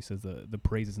 Lewis is he says the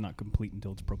praise is not complete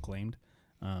until it's proclaimed.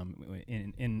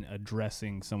 In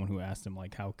addressing someone who asked him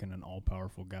like, how can an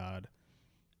all-powerful God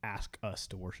ask us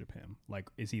to worship him? Like,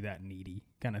 is he that needy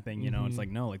kind of thing? You know, it's like,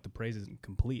 no, like the praise isn't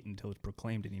complete until it's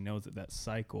proclaimed, and he knows that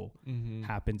cycle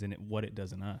happens in it, what it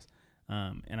does in us.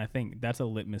 And I think that's a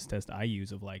litmus test I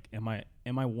use of like, am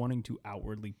I wanting to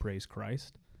outwardly praise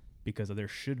Christ? Because there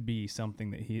should be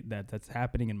something that's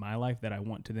happening in my life that I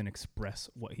want to then express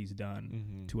what he's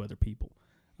done to other people.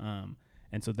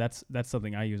 And so that's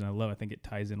something I use and I love. I think it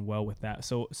ties in well with that.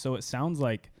 So it sounds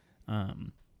like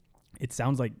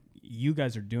you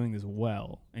guys are doing this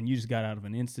well, and you just got out of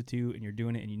an institute and you're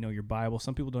doing it and you know your Bible.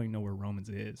 Some people don't even know where Romans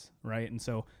is, right? And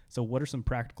so what are some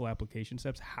practical application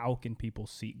steps? How can people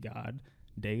seek God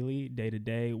daily, day to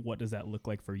day? What does that look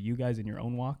like for you guys in your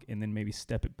own walk? And then maybe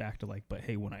step it back to like, but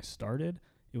hey, when I started,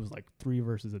 it was like 3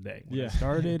 verses a day. When I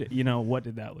started, what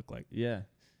did that look like? Yeah.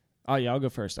 Oh yeah, I'll go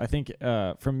first. I think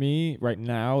for me right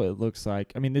now, it looks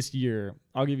like, this year,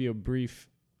 I'll give you a brief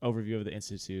overview of the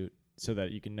Institute so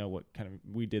that you can know what kind of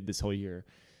we did this whole year.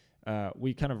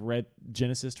 We kind of read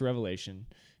Genesis to Revelation,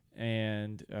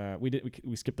 and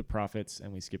we skipped the prophets,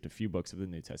 and we skipped a few books of the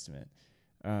New Testament.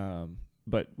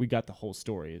 But we got the whole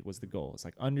story. It was the goal. It's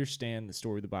like understand the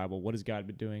story of the Bible. What has God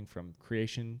been doing from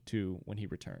creation to when he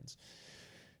returns?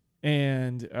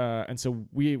 And so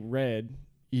we read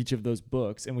each of those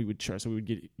books, and we would so we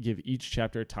would give each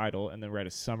chapter a title, and then write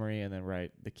a summary, and then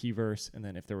write the key verse. And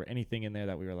then if there were anything in there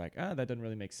that we were like, that doesn't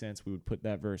really make sense, we would put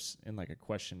that verse in like a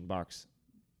question box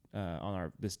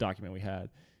on this document we had,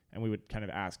 and we would kind of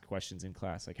ask questions in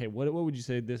class, like, hey, what would you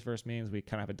say this verse means? We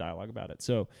kind of have a dialogue about it.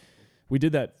 So we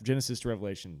did that Genesis to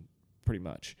Revelation pretty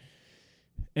much.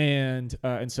 And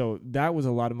so that was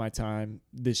a lot of my time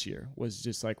this year, was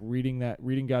just like reading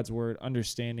God's word,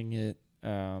 understanding it.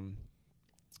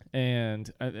 And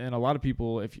a lot of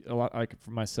people, like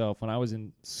for myself, when I was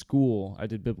in school, I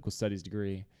did biblical studies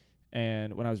degree.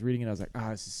 And when I was reading it, I was like,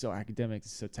 this is so academic,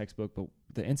 this is so textbook. But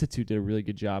the Institute did a really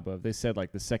good job they said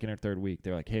like the second or third week,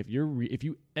 they're like, hey, if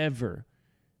you ever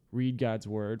read God's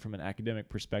word from an academic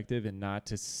perspective and not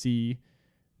to see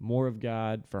more of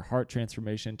God for heart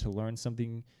transformation, to learn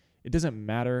something, it doesn't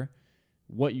matter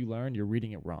what you learn, you're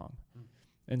reading it wrong.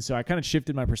 And so I kind of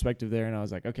shifted my perspective there, and I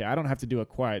was like, okay, I don't have to do a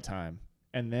quiet time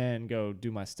and then go do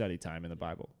my study time in the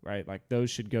Bible, right? Like those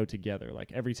should go together.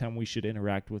 Like every time we should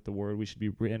interact with the word, we should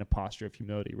be in a posture of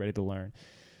humility, ready to learn.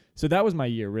 So that was my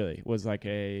year, really, was like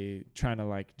trying to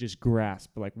like just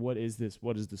grasp, like, what is this?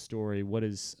 What is the story? What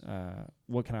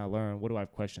can I learn? What do I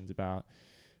have questions about?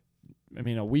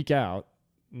 A week out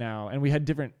now, and we had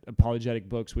different apologetic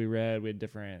books we read. We had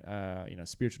different,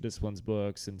 spiritual disciplines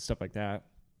books and stuff like that.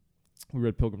 We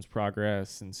read Pilgrim's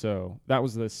Progress. And so that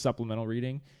was the supplemental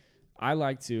reading. I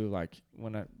like to,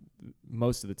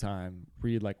 most of the time,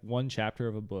 read like one chapter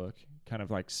of a book, kind of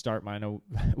like start I know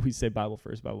we say Bible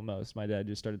first, Bible most. My dad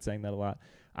just started saying that a lot.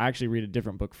 I actually read a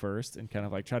different book first and kind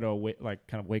of like try to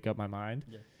wake up my mind.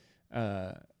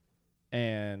 Yeah.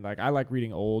 And like I like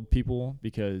reading old people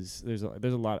because there's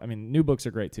a lot. New books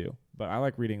are great too, but I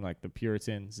like reading like the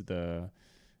Puritans, the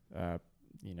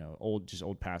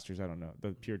old pastors. I don't know,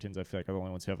 the Puritans. I feel like are the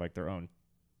only ones who have like their own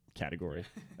category.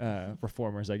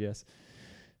 Reformers, I guess.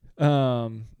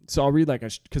 So I'll read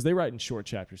because they write in short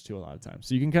chapters too a lot of times.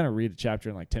 So you can kind of read a chapter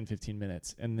in like 10, 15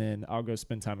 minutes, and then I'll go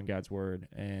spend time in God's word.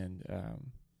 And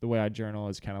the way I journal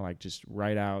is kind of like just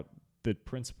write out the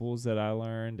principles that I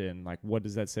learned, and like what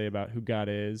does that say about who God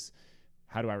is?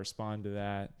 How do I respond to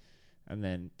that? And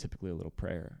then typically a little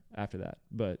prayer after that.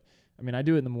 But I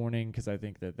do it in the morning because I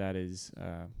think that is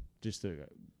just to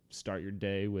start your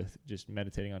day with just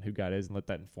meditating on who God is and let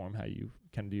that inform how you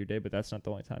kind of do your day. But that's not the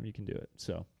only time you can do it.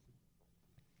 So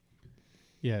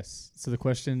yes. So the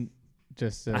question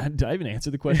just did I even answer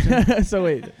the question? So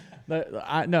wait, no,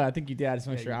 I think you did. I just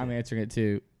want to make sure I'm answering it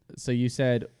too. So you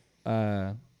said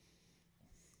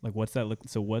like what's that look?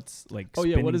 So what's like? Oh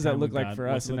yeah, what does that look like for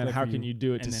us? And then how can you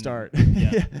do it to start?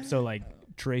 Yeah. So like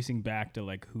tracing back to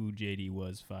like who JD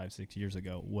was 5-6 years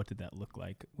ago, what did that look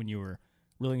like when you were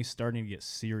really starting to get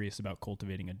serious about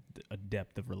cultivating a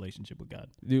depth of relationship with God?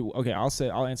 Dude, okay,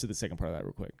 I'll answer the second part of that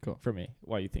real quick. Cool. For me,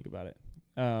 while you think about it.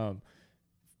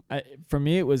 For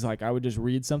me, it was like I would just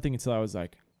read something until I was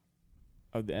like,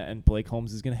 and Blake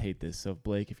Holmes is going to hate this. So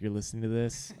Blake, if you're listening to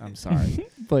this, I'm sorry.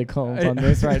 Blake Holmes on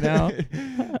this right now.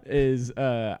 is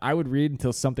I would read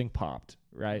until something popped,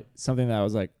 right? Something that I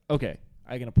was like, okay,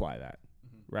 I can apply that,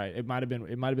 right? It might have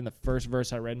been the first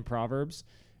verse I read in Proverbs.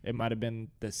 It might have been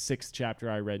the 6th chapter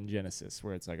I read in Genesis,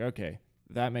 where it's like, okay,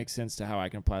 that makes sense to how I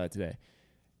can apply that today.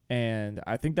 And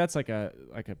I think that's like a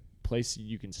place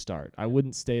you can start. I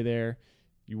wouldn't stay there.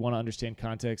 You want to understand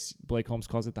context. Blake Holmes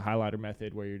calls it the highlighter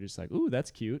method, where you're just like, ooh,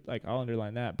 that's cute. Like, I'll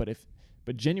underline that.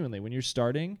 But genuinely, when you're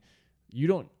starting, you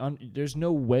don't. There's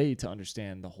no way to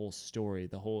understand the whole story.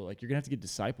 Like, you're gonna have to get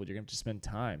discipled. You're gonna have to spend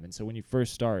time. And so when you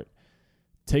first start,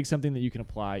 take something that you can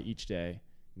apply each day,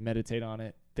 meditate on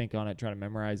it, think on it, try to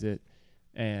memorize it,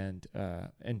 and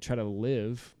try to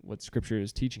live what Scripture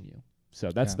is teaching you. So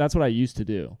that's what I used to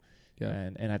do. Yeah.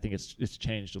 And I think it's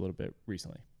changed a little bit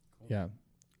recently. Yeah.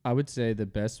 I would say the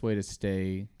best way to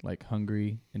stay like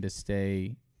hungry and to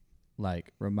stay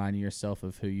like reminding yourself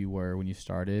of who you were when you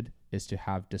started is to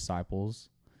have disciples.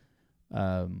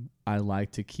 I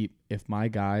like to keep, if my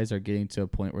guys are getting to a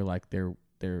point where like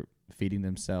they're feeding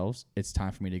themselves, it's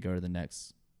time for me to go to the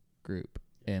next group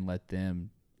and let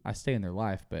them, I stay in their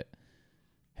life, but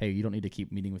hey, you don't need to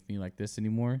keep meeting with me like this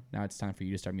anymore. Now it's time for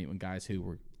you to start meeting with guys who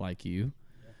were like you.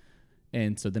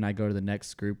 And so then I go to the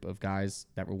next group of guys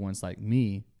that were once like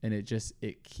me, and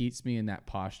it keeps me in that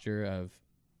posture of,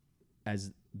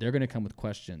 as they're going to come with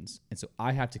questions. And so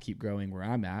I have to keep growing where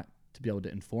I'm at to be able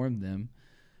to inform them.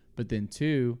 But then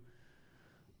too,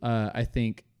 I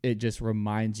think it just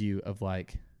reminds you of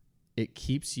like, it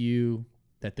keeps you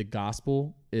that the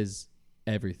gospel is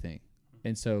everything.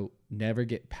 And so never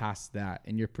get past that.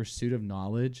 In your pursuit of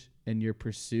knowledge and your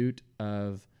pursuit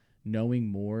of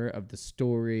knowing more of the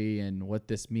story and what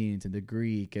this means and the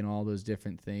Greek and all those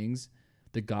different things,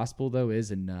 the gospel though is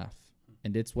enough.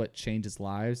 And it's what changes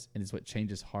lives and it's what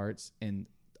changes hearts. And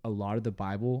a lot of the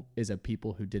Bible is of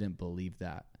people who didn't believe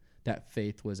that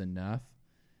faith was enough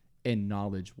and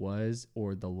knowledge was,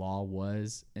 or the law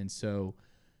was. And so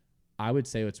I would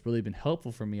say what's really been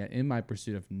helpful for me in my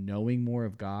pursuit of knowing more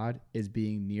of God is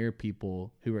being near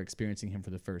people who are experiencing him for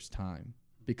the first time,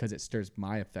 because it stirs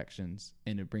my affections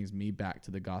and it brings me back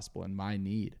to the gospel and my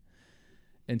need.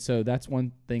 And so that's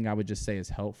one thing I would just say is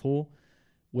helpful.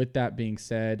 With that being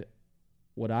said,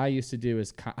 what I used to do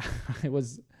is it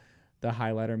was the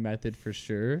highlighter method for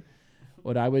sure.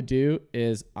 What I would do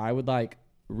is I would like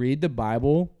read the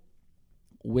Bible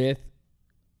through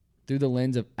the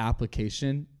lens of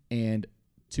application and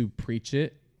to preach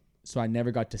it. So I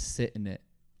never got to sit in it.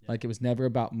 Yeah. Like, it was never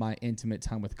about my intimate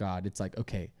time with God. It's like,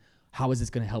 okay, how is this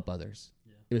going to help others?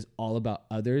 Yeah. It was all about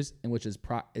others, and which is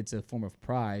it's a form of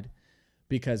pride,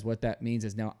 because what that means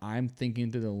is now I'm thinking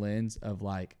through the lens of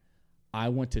like, I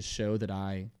want to show that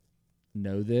I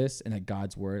know this and that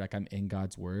God's word, like I'm in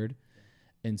God's word.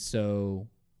 Yeah. And so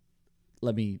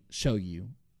let me show you.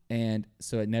 And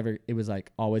so it was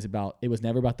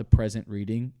never about the present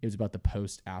reading. It was about the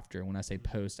post after. When I say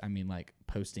post, I mean like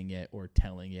posting it or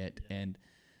telling it. Yeah.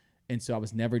 And so I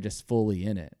was never just fully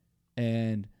in it.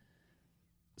 And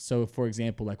so, for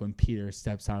example, like when Peter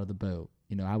steps out of the boat,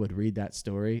 I would read that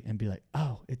story and be like,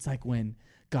 oh, it's like when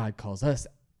God calls us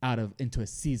into a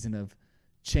season of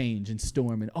change and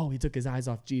storm, and he took his eyes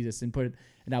off Jesus and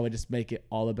and I would just make it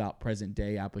all about present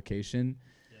day application.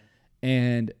 Yeah.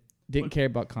 And didn't care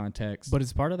about context. But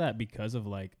it's part of that because of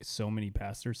like so many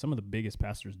pastors. Some of the biggest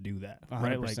pastors do that,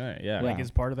 right? Like, yeah. Like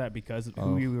it's part of that because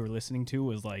who we were listening to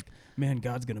was like, man,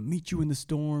 God's going to meet you in the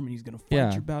storm and he's going to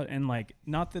fight your battle. And like,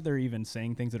 not that they're even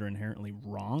saying things that are inherently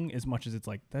wrong as much as it's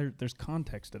like there's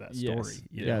context to that story.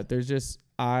 Yes. Yeah. There's just,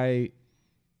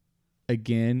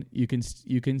 again, you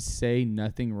can say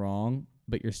nothing wrong,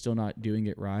 but you're still not doing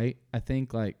it right. I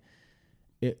think like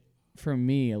for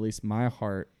me, at least my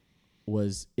heart,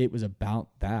 it was about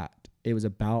that. It was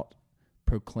about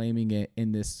proclaiming it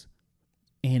in this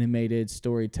animated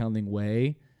storytelling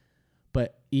way.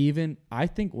 But even I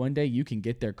think one day you can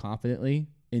get there confidently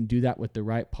and do that with the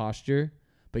right posture.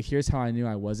 But here's how I knew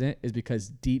I wasn't, is because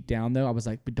deep down though, I was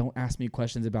like, but don't ask me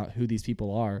questions about who these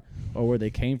people are or where they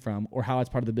came from or how it's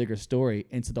part of the bigger story.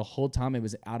 And so the whole time it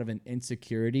was out of an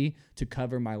insecurity to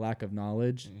cover my lack of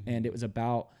knowledge. Mm-hmm. And it was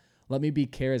about, let me be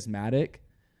charismatic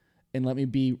and let me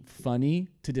be funny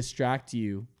to distract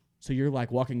you. So you're like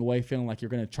walking away feeling like you're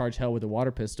going to charge hell with a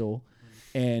water pistol,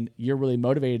 and you're really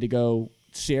motivated to go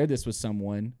share this with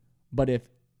someone. But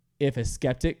if a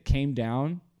skeptic came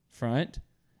down front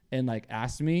and like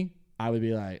asked me, I would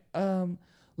be like,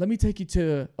 let me take you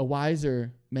to a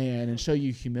wiser man and show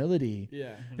you humility.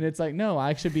 Yeah. And it's like, no,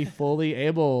 I should be fully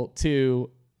able to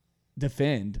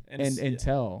defend and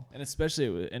tell. And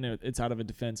especially, it's out of a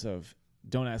defense of,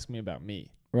 don't ask me about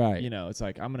me. Right. It's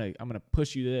like, I'm gonna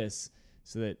push you this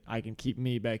so that I can keep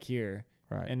me back here.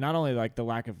 Right. And not only like the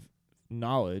lack of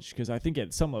knowledge, because I think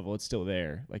at some level it's still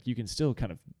there. Like you can still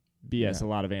kind of BS a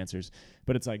lot of answers,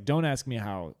 but it's like, don't ask me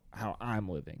how I'm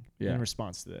living in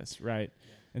response to this, right?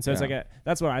 And so it's like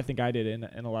that's what I think I did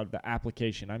in a lot of the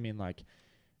application. I mean, like,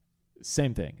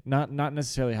 same thing, not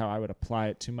necessarily how I would apply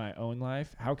it to my own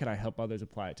life. How could I help others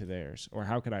apply it to theirs, or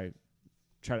how could I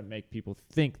try to make people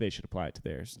think they should apply it to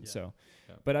theirs? Yeah. So,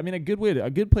 but I mean, a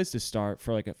good place to start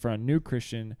for for a new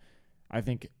Christian, I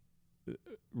think,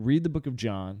 read the book of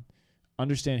John,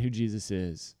 understand who Jesus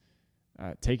is,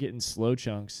 take it in slow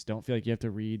chunks. Don't feel like you have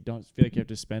to read. Don't feel like you have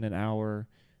to spend an hour.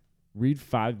 Read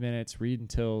 5 minutes. Read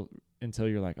until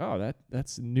you're like, oh,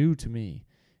 that's new to me.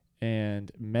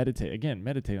 And meditate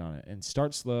on it, and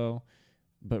start slow,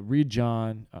 but read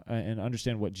John and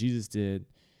understand what Jesus did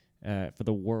for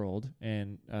the world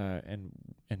and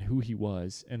who he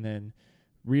was. And then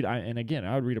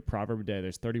I would read a proverb a day.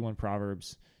 There's 31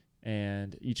 proverbs,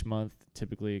 and each month,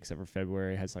 typically, except for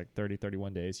February, has like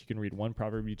 31 days. You can read one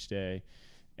proverb each day.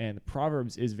 And the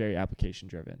Proverbs is very application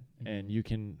driven, and you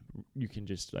can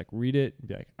just like read it and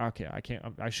be like, okay,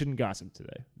 I shouldn't gossip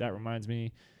today. That reminds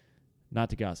me not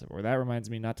to gossip, or that reminds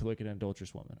me not to look at an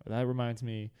adulterous woman, or that reminds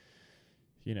me,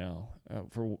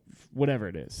 for whatever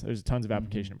it is. There's tons of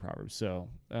application in Proverbs. So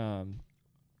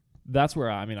that's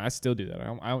where I still do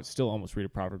that. I still almost read a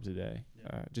Proverbs a day,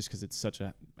 just because it's such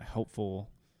a helpful,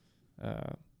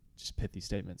 just pithy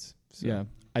statements. So. Yeah,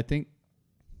 I think.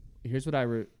 Here's what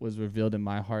was revealed in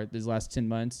my heart these last 10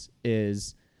 months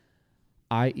is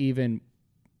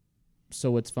so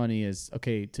what's funny is,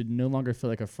 okay, to no longer feel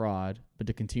like a fraud, but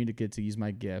to continue to get to use my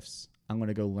gifts, I'm going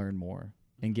to go learn more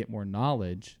and get more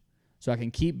knowledge so I can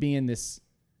keep being this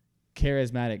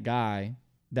charismatic guy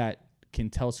that can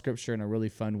tell scripture in a really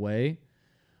fun way.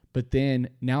 But then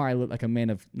now I look like a man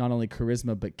of not only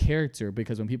charisma, but character,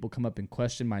 because when people come up and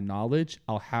question my knowledge,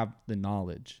 I'll have the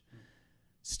knowledge.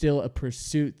 Still a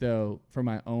pursuit, though, for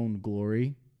my own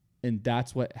glory. And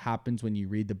that's what happens when you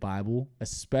read the Bible,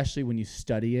 especially when you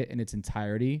study it in its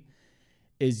entirety,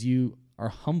 is you are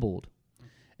humbled.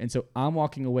 And so I'm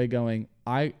walking away going,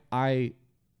 I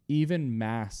even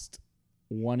masked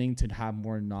wanting to have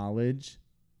more knowledge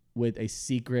with a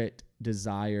secret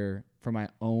desire for my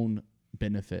own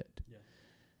benefit. Yeah.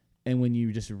 And when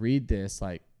you just read this,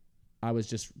 like, I was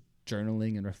just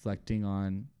journaling and reflecting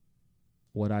on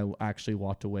what I actually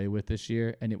walked away with this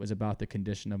year, and it was about the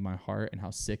condition of my heart and how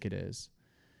sick it is.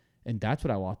 And that's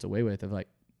what I walked away with, of like,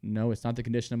 no, it's not the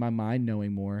condition of my mind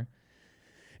knowing more.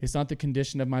 It's not the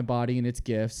condition of my body and its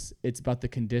gifts. It's about the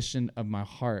condition of my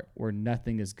heart where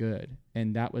nothing is good.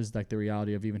 And that was like the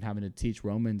reality of even having to teach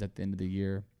Romans at the end of the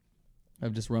year,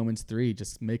 of just Romans 3,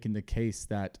 just making the case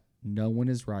that no one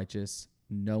is righteous.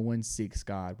 No one seeks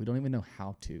God. We don't even know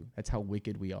how to. That's how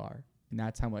wicked we are. And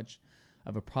that's how much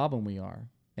of a problem we are.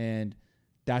 And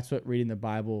that's what reading the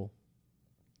Bible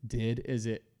did, is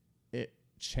it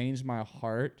changed my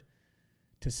heart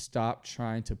to stop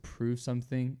trying to prove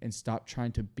something and stop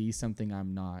trying to be something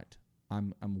I'm not.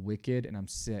 I'm wicked and I'm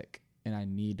sick, and I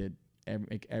need to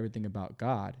make everything about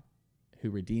God who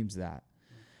redeems that.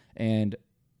 And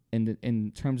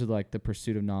in terms of like the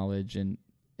pursuit of knowledge and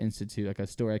institute, like a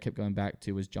story I kept going back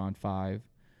to was John 5,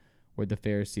 where the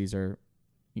Pharisees are,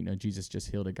 Jesus just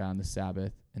healed a guy on the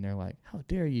Sabbath, and they're like, how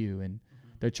dare you? And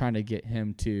they're trying to get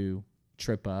him to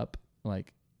trip up.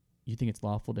 Like, you think it's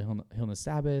lawful to heal on the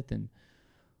Sabbath? And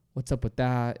what's up with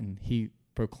that? And he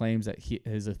proclaims that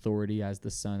his authority as the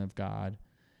Son of God.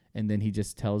 And then he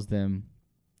just tells them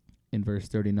in verse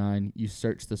 39, you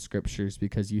search the scriptures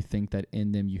because you think that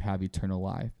in them you have eternal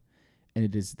life. And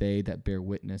it is they that bear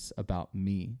witness about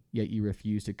me. Yet you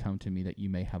refuse to come to me that you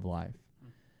may have life.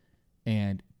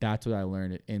 And that's what I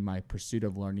learned in my pursuit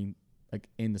of learning, like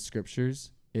in the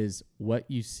scriptures, is what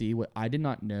you see. What I did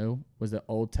not know was the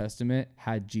Old Testament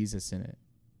had Jesus in it.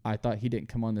 I thought he didn't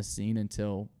come on the scene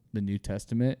until the New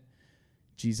Testament.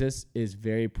 Jesus is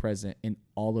very present in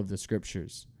all of the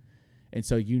scriptures. And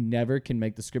so you never can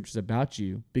make the scriptures about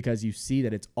you, because you see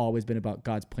that it's always been about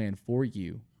God's plan for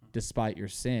you, despite your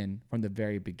sin from the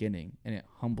very beginning. And it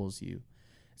humbles you.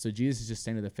 So Jesus is just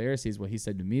saying to the Pharisees what he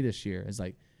said to me this year is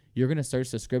like, you're going to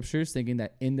search the scriptures thinking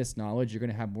that in this knowledge, you're going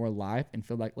to have more life and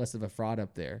feel like less of a fraud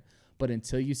up there. But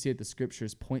until you see that the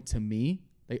scriptures point to me,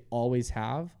 they always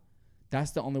have,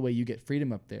 that's the only way you get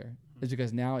freedom up there, is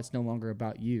because now it's no longer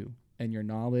about you and your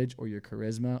knowledge or your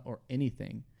charisma or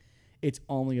anything. It's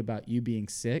only about you being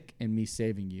sick and me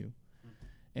saving you.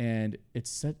 And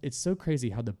it's so crazy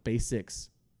how the basics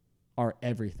are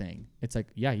everything. It's like,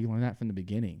 yeah, you learn that from the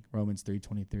beginning. Romans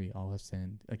 3:23, all have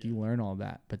sinned. Like, you learn all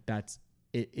that, but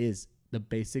it is, the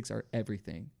basics are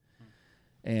everything.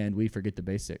 and we forget the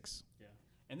basics.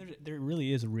 And there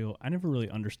really is a real. I never really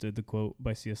understood the quote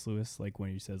by C.S. Lewis, like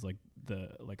when he says like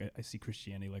I see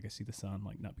Christianity like I see the sun,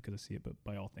 like not because I see it, but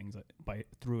by all things,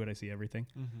 through it I see everything.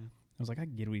 Mm-hmm. I was like, I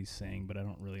get what he's saying, but I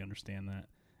don't really understand that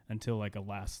until like a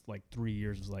last like 3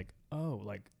 years was like, oh,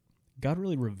 like God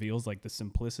really reveals like the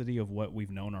simplicity of what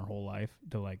we've known our whole life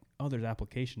to like, oh, there's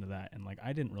application to that, and like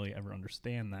I didn't really ever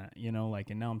understand that,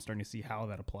 like, and now I'm starting to see how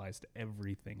that applies to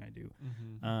everything I do.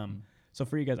 Mm-hmm. So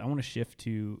for you guys, I want to shift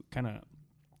to kind of.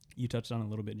 You touched on it a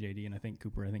little bit, JD, and I think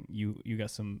Cooper, I think you got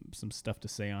some stuff to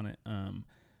say on it.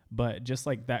 But just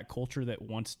like that culture that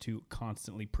wants to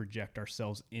constantly project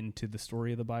ourselves into the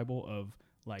story of the Bible of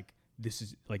like, this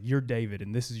is like you're David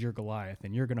and this is your Goliath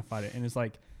and you're going to fight it. And it's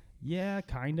like, yeah,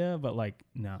 kind of, but like,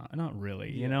 no, not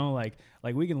really, like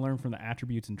we can learn from the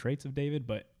attributes and traits of David,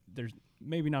 but there's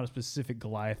maybe not a specific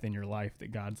Goliath in your life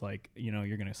that God's like,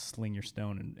 you're going to sling your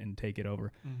stone and take it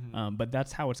over. Mm-hmm. But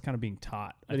that's how it's kind of being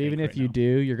taught. But even if you do,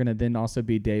 you're going to then also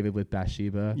be David with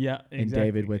Bathsheba. Yeah, exactly. And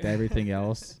David with everything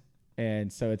else.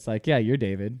 And so it's like, yeah, you're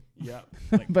David. Yeah.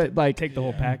 But like, take the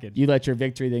whole package. You let your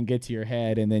victory then get to your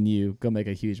head and then you go make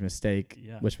a huge mistake,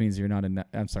 which means you're not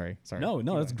I'm sorry. No,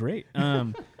 that's great.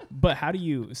 But how do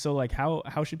you, so like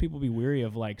how should people be weary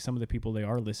of like some of the people they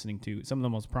are listening to, some of the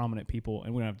most prominent people,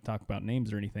 and we don't have to talk about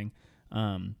names or anything.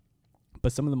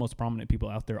 But some of the most prominent people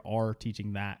out there are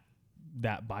teaching that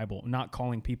Bible, not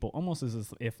calling people almost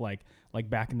as if like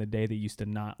back in the day they used to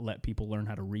not let people learn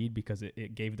how to read because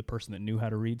it gave the person that knew how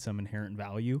to read some inherent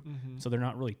value. Mm-hmm. So they're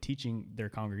not really teaching their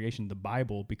congregation the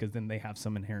Bible because then they have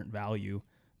some inherent value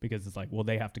because it's like, well,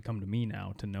 they have to come to me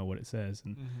now to know what it says.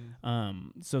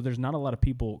 And so there's not a lot of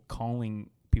people calling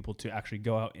people to actually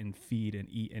go out and feed and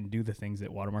eat and do the things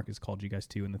that Watermark has called you guys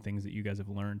to and the things that you guys have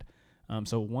learned.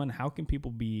 So one, how can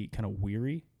people be kind of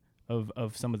weary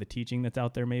of some of the teaching that's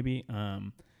out there maybe?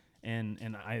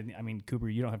 And I mean, Cooper,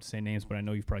 you don't have to say names, but I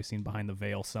know you've probably seen Behind the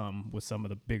Veil with some of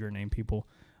the bigger name people.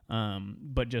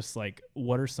 But just like,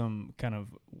 what are some kind of,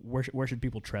 where should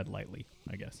people tread lightly,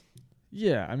 I guess?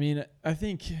 Yeah, I mean, I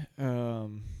think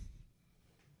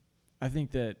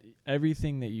that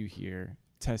everything that you hear,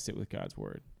 test it with God's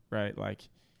word, right? Like,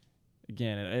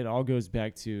 again, it all goes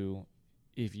back to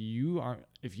if you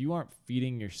aren't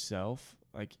feeding yourself,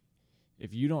 like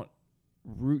if you don't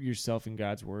root yourself in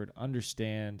God's word,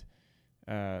 understand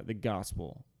the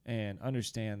gospel, and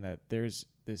understand that there's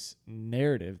this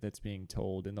narrative that's being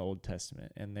told in the Old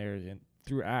Testament, and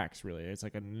through Acts, really, it's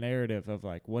like a narrative of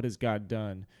like, what has God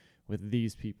done with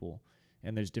these people,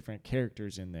 and there's different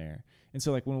characters in there. And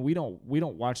so like when we don't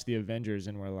watch the Avengers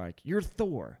and we're like, you're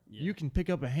Thor, you can pick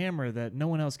up a hammer that no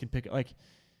one else can pick up, like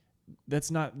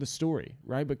that's not the story,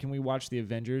 right? But can we watch the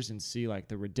Avengers and see like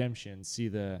the redemption, see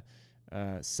the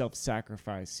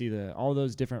self-sacrifice, see all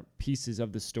those different pieces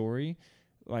of the story,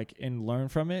 like, and learn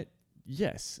from it?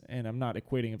 Yes. And I'm not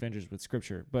equating Avengers with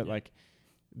scripture, but like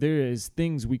there is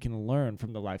things we can learn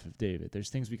from the life of David. There's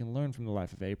things we can learn from the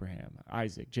life of Abraham,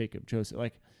 Isaac, Jacob, Joseph.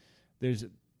 Like there's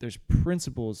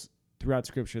principles throughout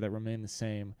scripture that remain the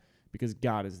same because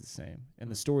God is the same. And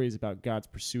the story is about God's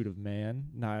pursuit of man,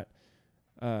 not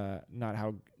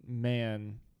how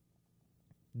man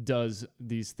does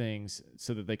these things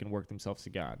so that they can work themselves to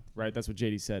God, right? That's what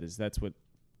JD said, is that's what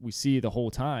we see the whole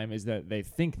time, is that they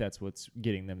think that's what's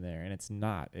getting them there, and it's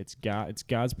not. It's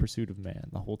God's pursuit of man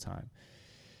the whole time.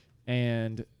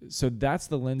 And so that's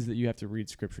the lens that you have to read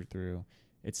scripture through.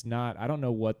 It's not, I don't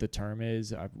know what the term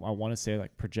is. I want to say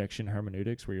like projection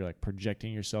hermeneutics, where you're like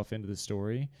projecting yourself into the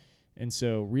story. And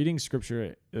so reading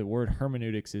scripture, the word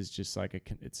hermeneutics is just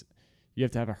like you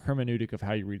have to have a hermeneutic of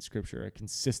how you read scripture, a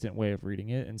consistent way of reading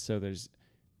it. And so there's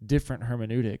different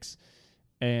hermeneutics,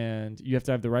 and you have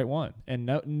to have the right one. And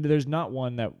there's not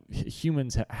one that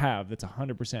humans have that's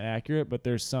 100% accurate, but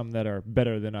there's some that are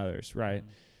better than others, right?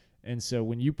 Mm-hmm. And so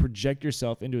when you project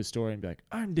yourself into a story and be like,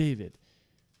 I'm David,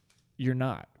 you're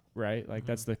not, right? Like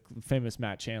that's the famous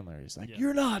Matt Chandler. He's like,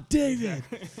 you're not David.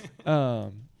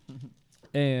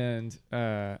 And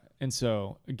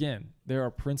so again, there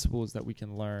are principles that we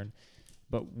can learn,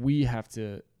 but we have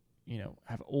to,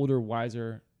 have older,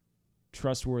 wiser,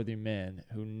 trustworthy men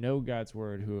who know God's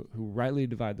word, who rightly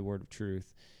divide the word of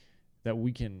truth, that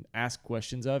we can ask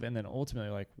questions of. And then ultimately,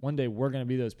 like one day we're going to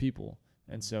be those people.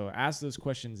 And so ask those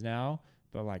questions now,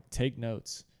 but like take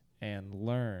notes and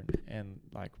learn and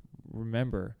like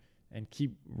remember and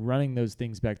keep running those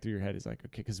things back through your head. Is like,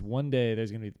 okay, because one day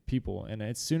there's going to be people, and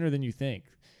it's sooner than you think,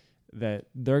 that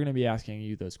they're going to be asking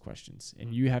you those questions.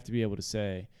 And you have to be able to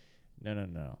say,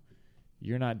 no,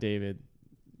 you're not David.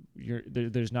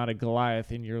 There's not a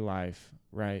Goliath in your life,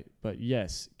 right? But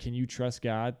yes, can you trust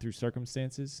God through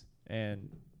circumstances? And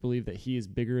believe that he is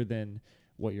bigger than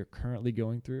what you're currently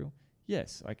going through,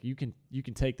 yes, like you can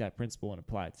take that principle and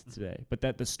apply it to today. But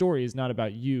that the story is not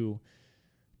about you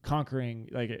conquering,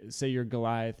 like say your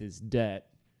Goliath is debt.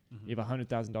 You have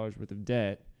 $100,000 worth of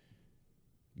debt.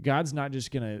 God's not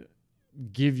just going to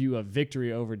give you a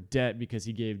victory over debt because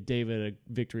he gave David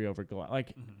a victory over Goliath.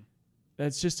 Like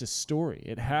that's just a story.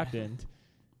 It happened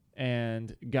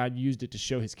and God used it to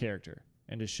show his character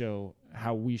and to show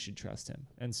how we should trust him.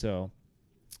 And so,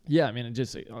 yeah, I mean,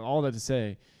 just all that to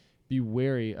say, be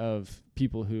wary of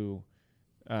people who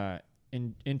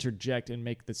interject and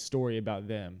make the story about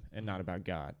them and not about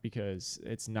God, because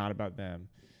it's not about them.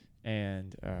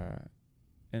 And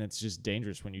it's just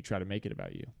dangerous when you try to make it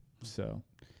about you. So,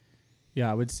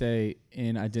 yeah, I would say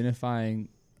in identifying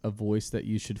a voice that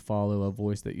you should follow, a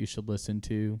voice that you should listen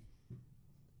to,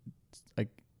 like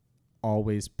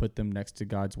always put them next to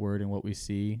God's word and what we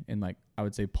see. And like I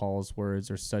would say Paul's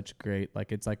words are such great.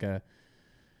 Like it's like a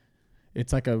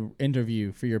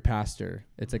interview for your pastor.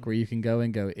 It's like where you can go,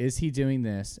 is he doing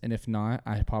this? And if not,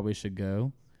 I probably should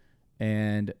go.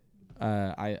 And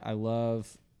I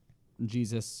love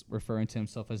Jesus referring to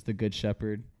himself as the good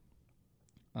shepherd.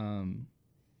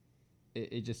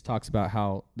 It just talks about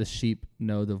how the sheep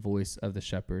know the voice of the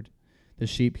shepherd. The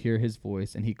sheep hear his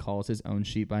voice, and he calls his own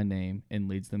sheep by name and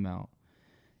leads them out.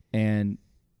 And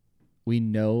we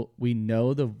know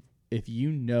if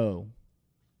you know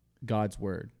God's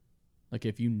word, like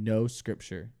if you know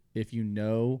scripture, if you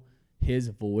know his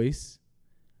voice,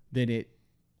 then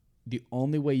the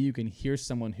only way you can hear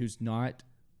someone who's not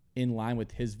in line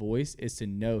with his voice is to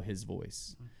know his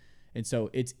voice. And so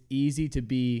it's easy to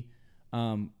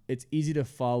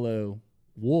follow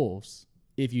wolves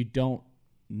if you don't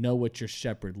know what your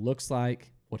shepherd looks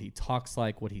like, what he talks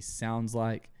like, what he sounds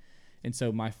like. And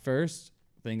so my first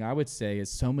thing I would say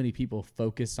is so many people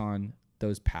focus on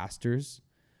those pastors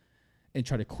and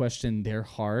try to question their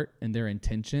heart and their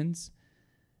intentions.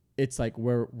 It's like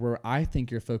where I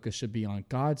think your focus should be on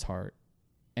God's heart.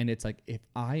 And it's like, if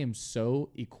I am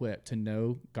so equipped to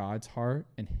know God's heart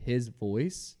and his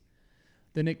voice,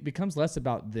 then it becomes less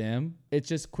about them. It's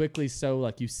just quickly so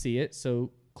like you see it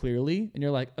so clearly and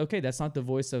you're like, okay, that's not the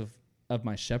voice of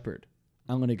my shepherd.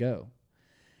 I'm going to go.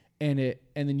 And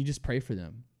then you just pray for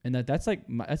them. And that's like,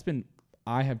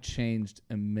 I have changed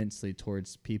immensely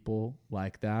towards people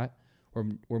like that,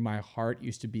 where my heart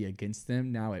used to be against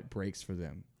them. Now it breaks for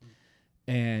them.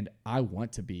 And I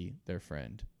want to be their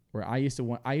friend. Where I used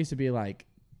to be like,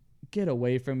 get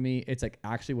away from me. It's like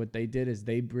actually what they did is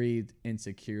they breathed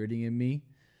insecurity in me,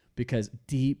 because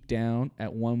deep down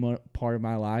at one part of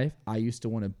my life, I used to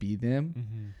want to be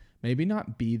them. Maybe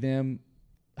not be them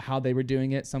how they were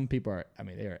doing it. Some people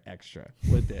they are extra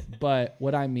with it. But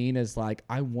what I mean is like,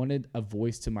 I wanted a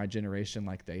voice to my generation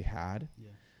like they had. Yeah.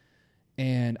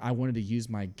 And I wanted to use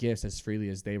my gifts as freely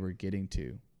as they were getting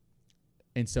to.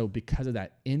 And so because of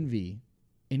that envy,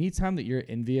 anytime that you're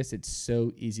envious, it's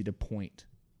so easy to point.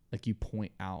 Like you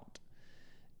point out.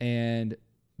 And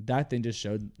that then just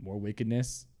showed more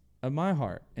wickedness of my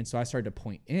heart. And so I started to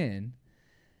point in.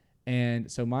 And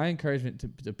so my encouragement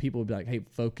to people would be like, hey,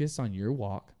 focus on your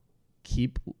walk.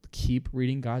 Keep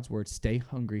reading God's word. Stay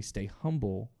hungry. Stay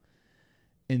humble.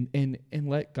 And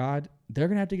let God, they're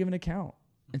going to have to give an account.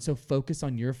 And so focus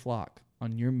on your flock,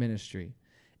 on your ministry.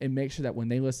 And make sure that when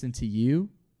they listen to you,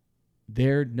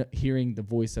 they're hearing the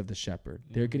voice of the shepherd.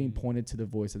 They're getting pointed to the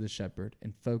voice of the shepherd.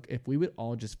 And if we would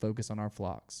all just focus on our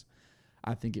flocks,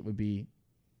 I think it would be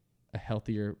a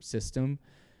healthier system.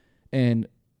 And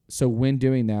so when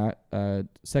doing that,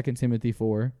 2 Timothy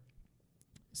 4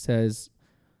 says,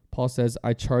 Paul says,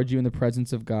 I charge you in the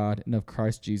presence of God and of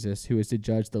Christ Jesus, who is to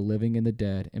judge the living and the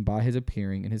dead, and by his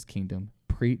appearing in his kingdom,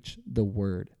 preach the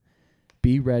word.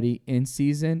 Be ready in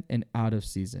season and out of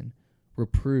season.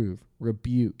 Reprove,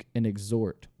 rebuke, and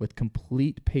exhort with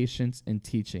complete patience and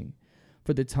teaching.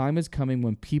 For the time is coming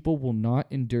when people will not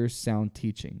endure sound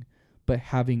teaching, but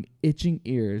having itching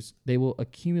ears, they will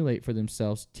accumulate for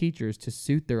themselves teachers to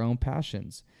suit their own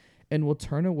passions, and will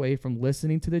turn away from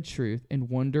listening to the truth and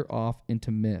wander off into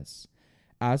myths.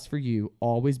 As for you,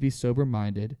 always be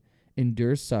sober-minded,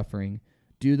 endure suffering,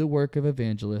 do the work of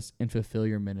evangelists, and fulfill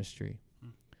your ministry.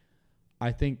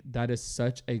 I think that is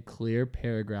such a clear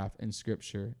paragraph in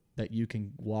Scripture that you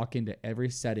can walk into every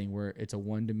setting where it's a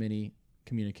one-to-many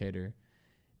communicator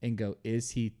and go,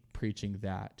 is he preaching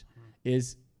that?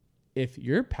 If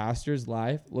your pastor's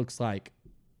life looks like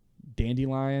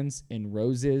dandelions and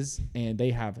roses and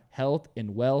they have health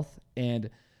and wealth and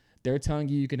they're telling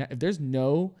you if there's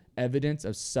no evidence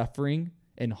of suffering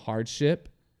and hardship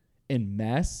and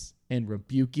mess and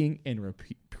rebuking and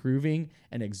reproving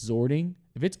and exhorting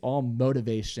If it's all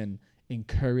motivation,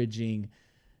 encouraging,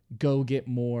 go get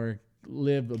more,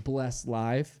 live a blessed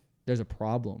life, there's a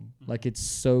problem. Like, it's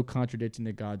so contradicting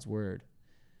to God's word.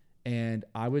 And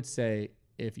I would say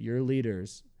if your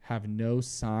leaders have no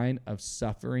sign of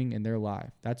suffering in their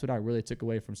life, that's what I really took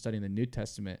away from studying the New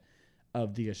Testament,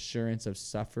 of the assurance of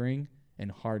suffering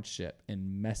and hardship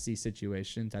and messy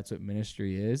situations. That's what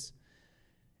ministry is.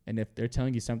 And if they're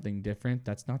telling you something different,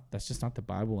 that's just not the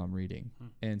Bible I'm reading.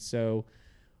 And so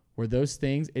were those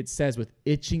things, it says, with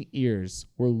itching ears,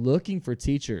 we're looking for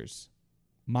teachers.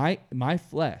 My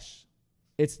flesh,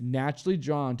 it's naturally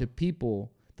drawn to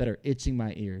people that are itching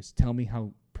my ears. Tell me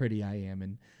how pretty I am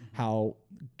and how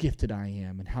gifted I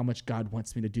am and how much God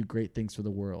wants me to do great things for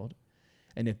the world.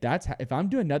 And if I'm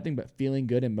doing nothing but feeling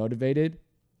good and motivated,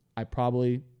 I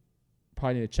probably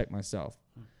need to check myself.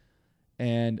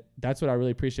 And that's what I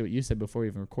really appreciate what you said before we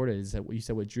even recorded, is that what you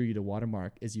said, what drew you to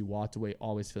Watermark is you walked away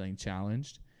always feeling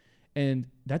challenged. And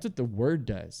that's what the word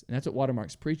does. And that's what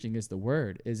Watermark's preaching is, the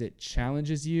word, is it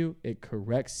challenges you, it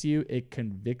corrects you, it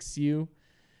convicts you.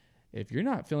 If you're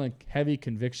not feeling heavy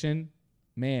conviction,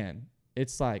 man,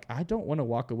 it's like, I don't want to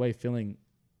walk away feeling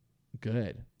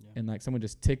good. Yeah. And like someone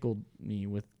just tickled me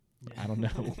with, I don't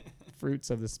know, fruits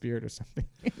of the Spirit or something.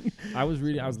 I was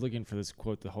looking for this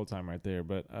quote the whole time right there,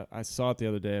 but I saw it the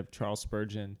other day of Charles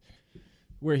Spurgeon,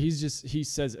 where he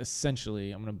says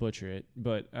essentially, I'm going to butcher it,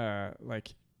 but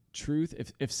like, truth,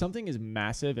 if something is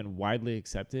massive and widely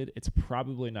accepted, it's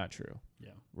probably not true.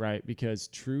 Yeah. Right? Because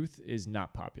truth is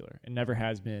not popular. It never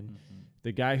has been. Mm-hmm.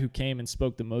 The guy who came and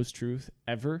spoke the most truth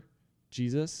ever,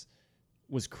 Jesus,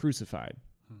 was crucified.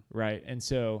 Right? And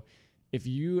so if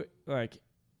you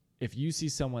see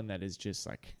someone that is just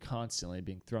like constantly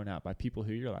being thrown out by people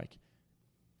who you're like,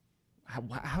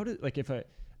 how did, like,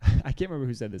 I can't remember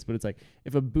who said this, but it's like,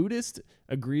 if a Buddhist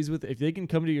if they can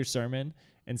come to your sermon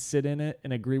and sit in it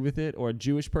and agree with it, or a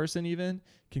Jewish person even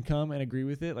can come and agree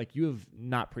with it, like, you have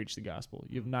not preached the gospel.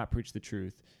 You have not preached the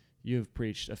truth. You have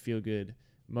preached a feel-good,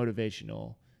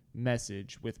 motivational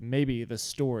message with maybe the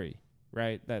story,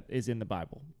 right, that is in the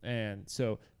Bible. And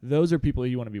so those are people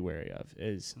you want to be wary of.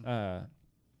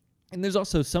 And there's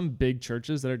also some big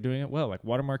churches that are doing it well. Like,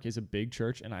 Watermark is a big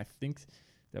church, and I think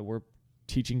that we're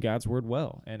teaching God's word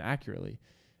well and accurately.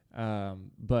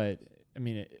 But I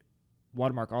mean,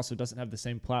 Watermark also doesn't have the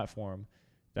same platform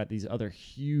that these other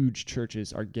huge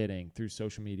churches are getting through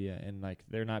social media, and like,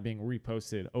 they're not being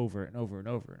reposted over and over and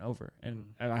over and over. And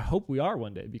I hope we are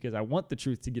one day, because I want the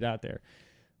truth to get out there.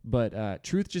 But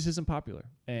truth just isn't popular.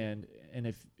 And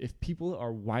if people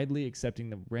are widely accepting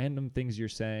the random things you're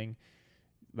saying,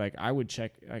 like, I would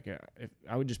check, like,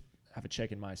 I would just have a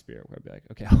check in my spirit where I'd be like,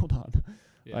 okay, hold on.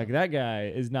 Yeah. Like, that guy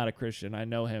is not a Christian. I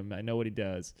know him. I know what he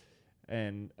does.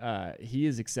 And he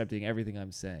is accepting everything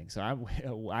I'm saying. So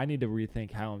I need to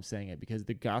rethink how I'm saying it, because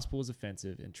the gospel is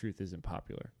offensive and truth isn't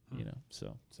popular, you know?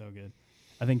 So good.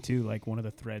 I think too, like, one of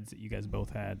the threads that you guys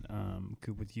both had,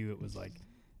 Coop, with you, it was like,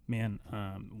 man,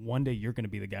 one day you're going to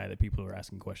be the guy that people are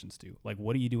asking questions to. Like,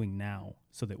 what are you doing now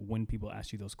so that when people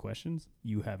ask you those questions,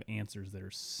 you have answers that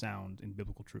are sound in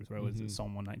biblical truth, right? What is it,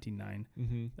 Psalm 119:9?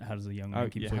 Mm-hmm. How does a young man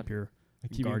keep himself pure?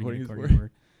 Guarding his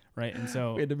word. Right, and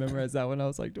so we had to memorize that one. I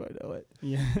was like, do I know it?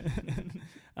 Yeah.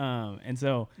 And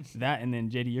so that, and then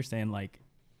JD, you're saying, like,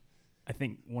 I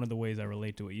think one of the ways I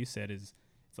relate to what you said is,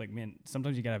 it's like, man,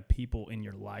 sometimes you gotta have people in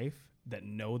your life that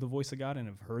know the voice of God and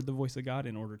have heard the voice of God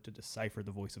in order to decipher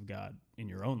the voice of God in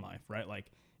your own life, right?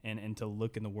 Like, and to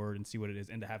look in the Word and see what it is,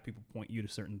 and to have people point you to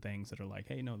certain things that are like,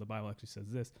 hey, no, the Bible actually says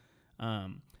this.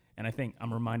 And I think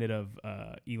I'm reminded of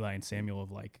Eli and Samuel,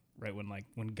 of like, right,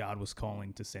 when God was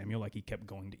calling to Samuel, like, he kept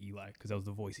going to Eli because that was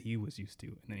the voice he was used to.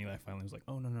 And then Eli finally was like,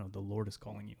 oh, no, the Lord is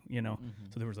calling you, you know?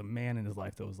 Mm-hmm. So there was a man in his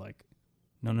life that was like,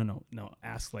 no,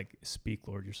 ask, like, speak,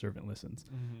 Lord, your servant listens.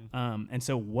 Mm-hmm. And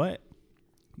so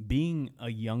being a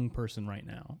young person right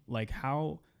now, like,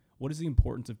 what is the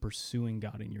importance of pursuing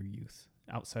God in your youth,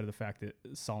 outside of the fact that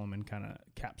Solomon kind of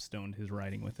capstoned his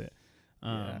writing with it?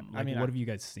 Like, I mean, what have you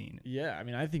guys seen? Yeah, I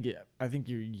mean, I think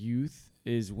your youth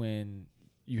is when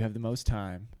you have the most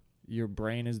time, your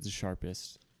brain is the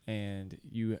sharpest, and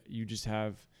you just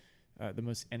have the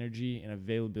most energy and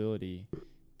availability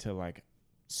to, like,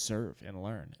 serve and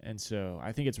learn. And so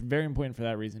I think it's very important for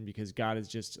that reason, because God has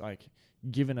just, like,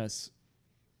 given us,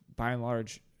 by and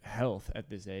large, health at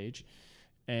this age,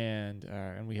 and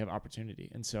we have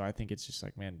opportunity. And so I think it's just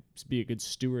like, man, just be a good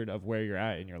steward of where you're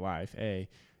at in your life,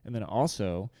 and then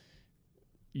also,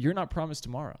 you're not promised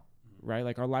tomorrow, right?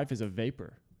 Like, our life is a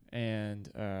vapor. And,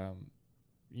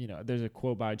 you know, there's a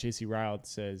quote by J.C. Ryle that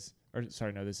says,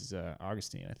 this is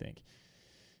Augustine, I think.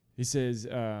 He says,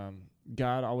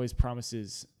 God always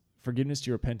promises forgiveness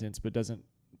to your repentance, but doesn't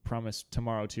promise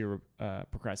tomorrow to your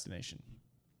procrastination.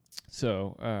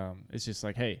 So it's just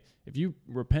like, hey, if you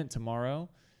repent tomorrow,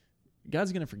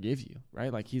 God's going to forgive you,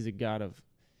 right? Like he's a God of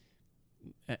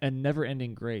a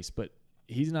never-ending grace, but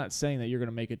he's not saying that you're going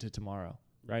to make it to tomorrow,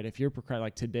 right? If you're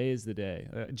like today is the day.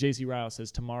 J.C. Ryle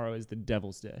says tomorrow is the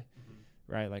devil's day,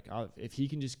 right? Like if he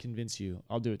can just convince you,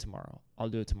 I'll do it tomorrow. I'll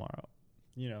do it tomorrow.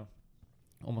 You know,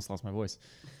 almost lost my voice.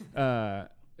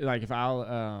 Like if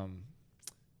I'll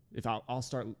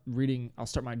start reading, I'll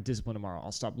start my discipline tomorrow.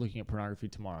 I'll stop looking at pornography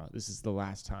tomorrow. This is the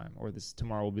last time, or this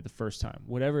tomorrow will be the first time.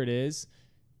 Whatever it is,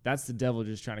 that's the devil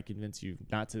just trying to convince you,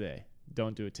 not today.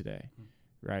 Don't do it today,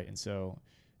 right? And so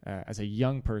as a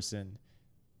young person,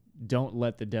 don't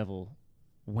let the devil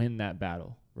win that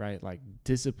battle, right? Like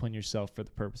discipline yourself for the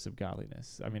purpose of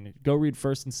godliness. I mean, go read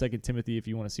 1st and 2nd Timothy if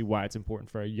you want to see why it's important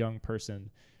for a young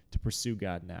person to pursue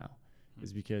God now.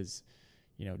 Is because,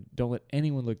 you know, don't let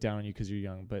anyone look down on you because you're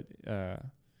young. But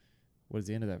what is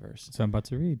the end of that verse? So I'm about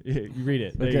to read. You read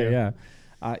it. Okay,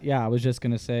 yeah. I was just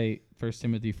going to say 1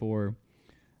 Timothy 4,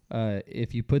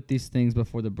 if you put these things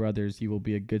before the brothers, you will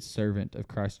be a good servant of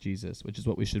Christ Jesus, which is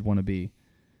what we should want to be.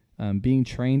 Being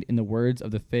trained in the words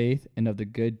of the faith and of the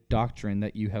good doctrine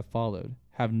that you have followed.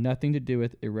 Have nothing to do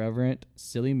with irreverent,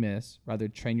 silly myths. Rather,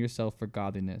 train yourself for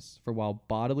godliness. For while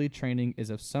bodily training is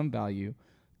of some value,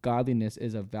 godliness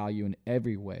is of value in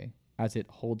every way, as it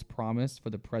holds promise for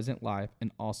the present life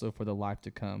and also for the life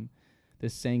to come.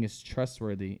 This saying is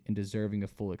trustworthy and deserving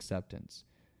of full acceptance.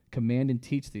 Command and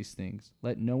teach these things.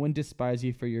 Let no one despise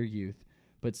you for your youth,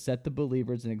 but set the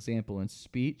believers an example in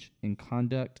speech, in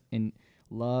conduct, in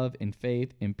love, in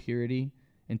faith, in purity.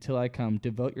 Until I come,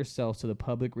 devote yourselves to the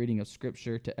public reading of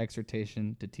Scripture, to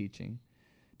exhortation, to teaching.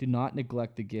 Do not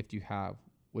neglect the gift you have,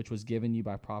 which was given you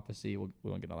by prophecy. We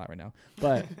won't get all that right now.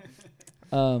 But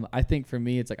I think for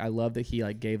me, it's like I love that he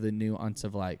like gave the nuance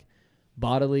of like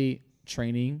bodily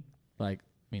training. Like,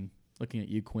 I mean, looking at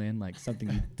you, Quinn, like something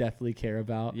you definitely care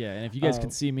about. Yeah, and if you guys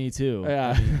can see me too.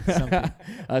 Yeah. I mean,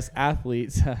 Us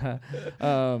athletes.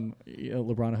 LeBron,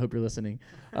 I hope you're listening.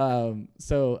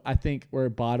 So I think where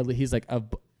bodily, he's like,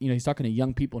 he's talking to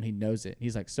young people and he knows it.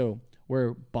 He's like, so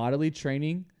where bodily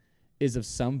training is of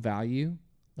some value,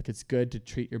 like it's good to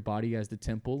treat your body as the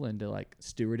temple and to like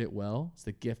steward it well. It's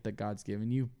the gift that God's given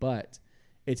you, but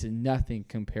it's nothing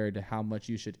compared to how much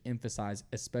you should emphasize,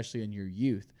 especially in your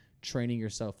youth, training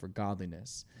yourself for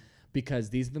godliness, because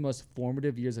these are the most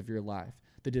formative years of your life.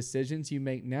 The decisions you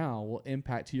make now will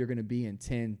impact who you're going to be in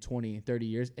 10, 20, 30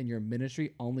 years, and your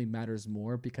ministry only matters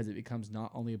more because it becomes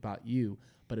not only about you,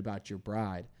 but about your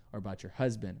bride or about your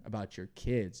husband, about your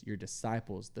kids, your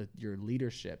disciples, your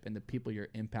leadership, and the people you're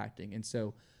impacting. And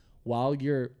so while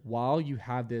you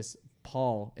have this,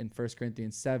 Paul in 1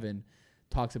 Corinthians 7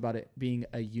 talks about it being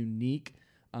a unique,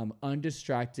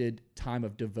 undistracted time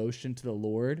of devotion to the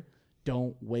Lord.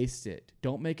 Don't waste it.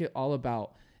 Don't make it all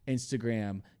about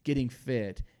Instagram, getting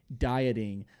fit,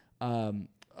 dieting,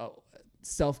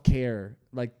 self-care.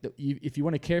 Like if you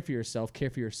want to care for yourself, care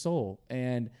for your soul,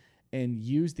 and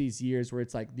use these years where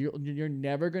it's like you're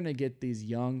never going to get these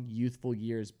young, youthful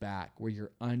years back where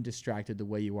you're undistracted the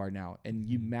way you are now. And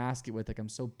you mask it with like, I'm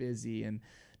so busy. And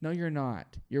no, you're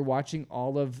not. You're watching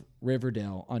all of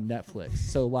Riverdale on Netflix.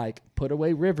 So like put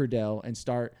away Riverdale and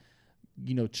start,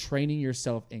 training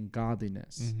yourself in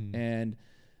godliness. Mm-hmm. And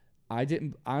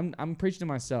I'm preaching to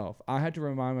myself. I had to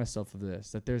remind myself of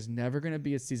this, that there's never going to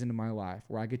be a season in my life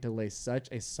where I get to lay such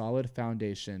a solid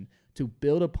foundation to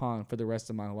build upon for the rest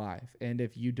of my life. And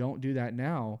if you don't do that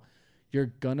now, you're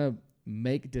going to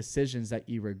make decisions that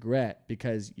you regret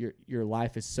because your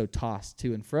life is so tossed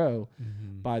to and fro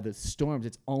by the storms.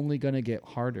 It's only going to get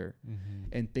harder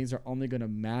and things are only going to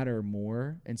matter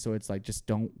more. And so it's like, just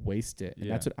don't waste it. And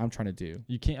that's what I'm trying to do.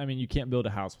 You can't build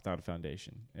a house without a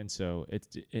foundation. And so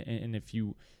and if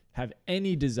you have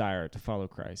any desire to follow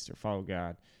Christ or follow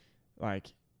God,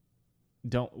 like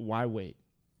why wait?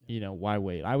 Why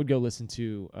wait? I would go listen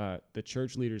to the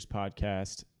Church Leaders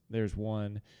podcast. There's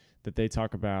one that they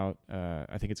talk about,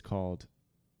 I think it's called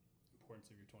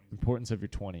Importance of Your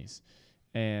 20s.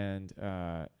 And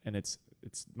it's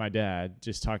my dad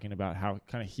just talking about how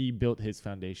kind of he built his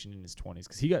foundation in his 20s,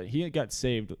 because he got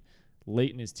saved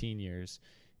late in his teen years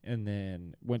and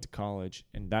then went to college,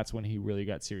 and that's when he really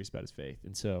got serious about his faith.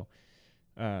 And so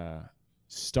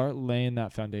start laying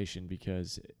that foundation,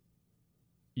 because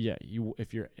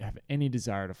if you have any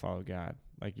desire to follow God,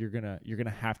 like you're gonna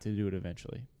have to do it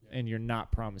eventually. And you're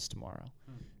not promised tomorrow.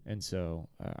 And so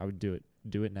I would do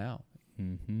it now.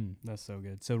 Mm-hmm. That's so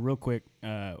good. So real quick,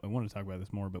 I wanted to talk about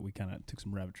this more, but we kind of took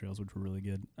some rabbit trails, which were really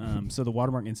good. So the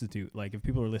Watermark Institute, like if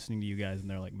people are listening to you guys and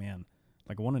they're like, man,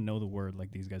 Like I want to know the word like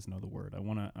these guys know the word. I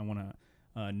want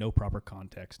to know proper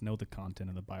context, know the content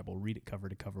of the Bible, read it cover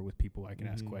to cover with people I can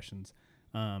ask questions.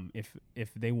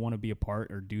 If they want to be a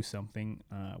part or do something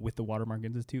with the Watermark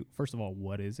Institute, first of all,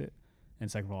 what is it?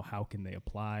 And second of all, how can they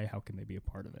apply? How can they be a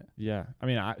part of it? Yeah. I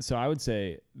mean, I would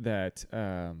say that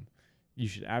you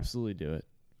should absolutely do it.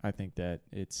 I think that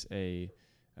it's an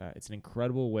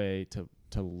incredible way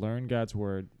to learn God's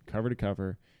word cover to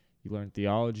cover. You learn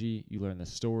theology, you learn the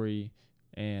story,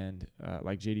 and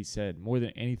like JD said, more than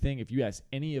anything, if you ask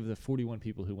any of the 41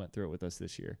 people who went through it with us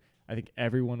this year, I think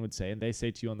everyone would say, and they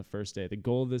say to you on the first day, the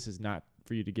goal of this is not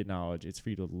for you to get knowledge, it's for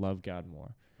you to love God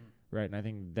more, right? And I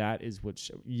think that is what,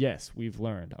 yes, we've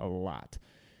learned a lot,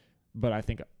 but I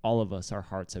think all of us, our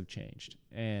hearts have changed.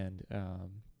 And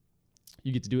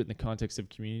you get to do it in the context of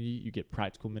community. You get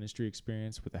practical ministry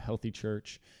experience with a healthy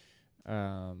church.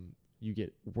 You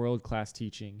get world-class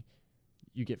teaching.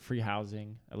 You get free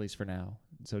housing, at least for now.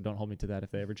 So don't hold me to that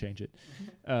if they ever change it.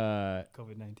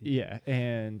 COVID-19. Yeah,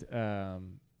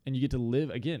 and you get to live,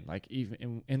 again, like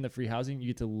even in the free housing, you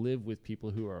get to live with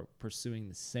people who are pursuing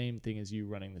the same thing as you,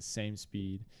 running the same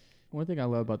speed. One thing I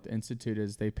love about the Institute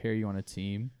is they pair you on a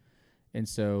team. And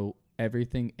so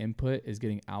everything input is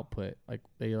getting output. Like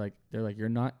they're like, you're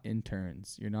not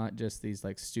interns. You're not just these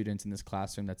like students in this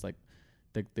classroom that's like,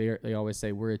 they always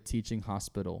say we're a teaching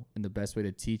hospital, and the best way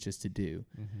to teach is to do.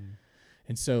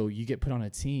 And so you get put on a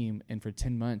team, and for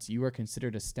 10 months you are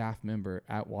considered a staff member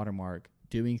at Watermark,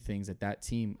 doing things at that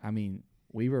team. I mean,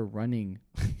 we were running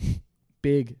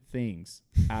big things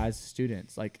as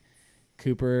students, like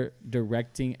Cooper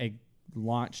directing a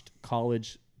launched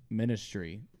college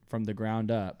ministry from the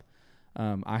ground up.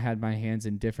 I had my hands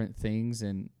in different things,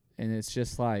 and it's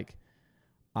just like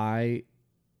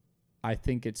I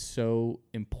think it's so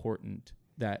important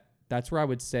that's where I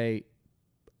would say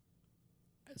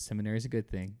seminary is a good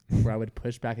thing. Where I would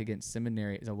push back against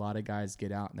seminary is a lot of guys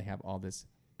get out and they have all this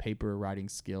paper writing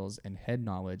skills and head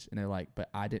knowledge, and they're like, but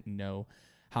I didn't know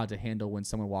how to handle when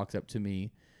someone walks up to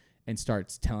me and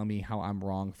starts telling me how I'm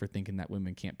wrong for thinking that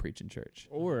women can't preach in church.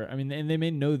 Or, I mean, and they may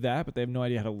know that, but they have no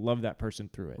idea how to love that person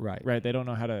through it. Right. They don't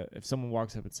know how to, if someone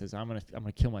walks up and says, I'm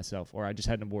gonna kill myself, or I just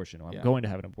had an abortion, or I'm going to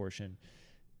have an abortion.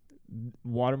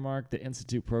 Watermark, the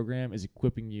Institute program, is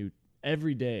equipping you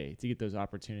every day to get those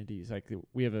opportunities. Like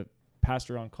we have a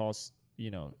pastor on call,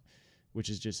 which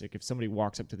is just like if somebody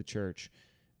walks up to the church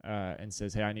and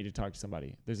says, hey, I need to talk to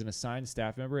somebody, there's an assigned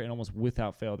staff member, and almost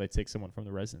without fail, they take someone from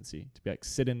the residency to be like,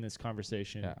 sit in this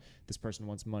conversation. Yeah. This person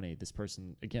wants money. This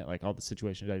person, again, like all the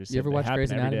situations I just said. You ever watch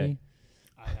Grey's Anatomy?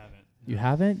 I haven't. You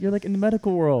haven't? You're like in the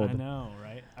medical world. I know,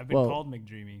 right? I've been called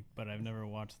McDreamy, but I've never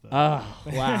watched the. Oh,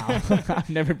 wow. I've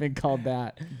never been called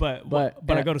that. But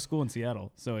I go to school in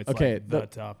Seattle, so it's like the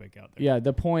topic out there. Yeah,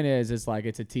 the point is like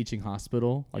it's a teaching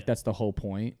hospital. Like that's the whole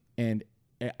point. And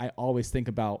I always think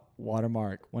about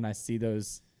Watermark when I see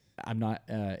those. I'm not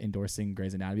endorsing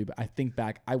Grey's Anatomy, but I think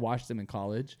back. I watched them in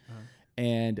college,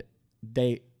 and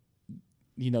they,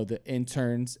 the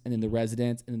interns, and then the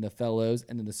residents, and then the fellows,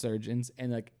 and then the surgeons,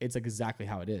 and like it's like exactly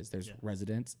how it is. There's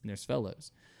residents and there's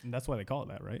fellows. And that's why they call it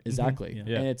that, right? Exactly.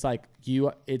 Yeah. And it's like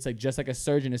it's like just like a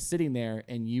surgeon is sitting there,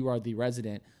 and you are the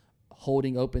resident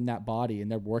holding open that body, and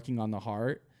they're working on the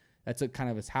heart. That's what kind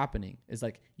of is happening. Is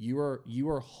like you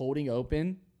are holding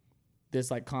open this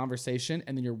like conversation,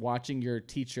 and then you're watching your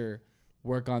teacher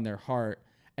work on their heart,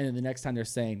 and then the next time they're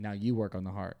saying, now you work on the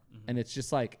heart. And it's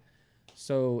just like,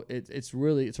 so it's a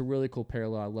really cool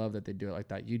parallel. I love that they do it like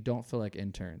that. You don't feel like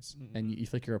interns, and you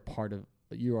feel like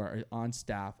you are on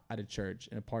staff at a church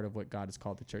and a part of what God has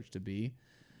called the church to be.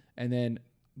 And then,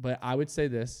 but I would say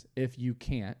this, if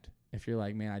you're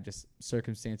like, man,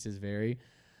 circumstances vary.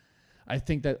 I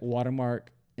think that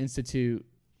Watermark Institute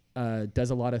does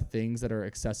a lot of things that are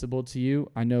accessible to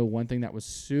you. I know one thing that was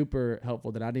super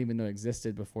helpful that I didn't even know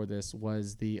existed before this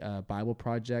was the Bible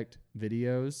Project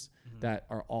videos that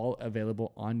are all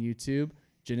available on YouTube,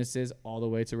 Genesis all the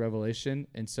way to Revelation.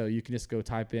 And so you can just go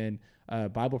type in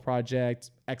Bible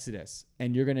Project Exodus,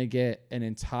 and you're going to get an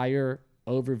entire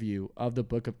overview of the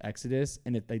book of Exodus,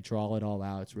 and they draw it all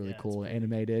out. It's really cool,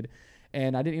 animated.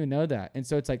 And I didn't even know that. And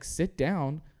so it's like, sit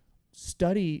down,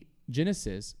 study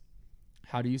Genesis.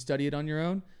 How do you study it on your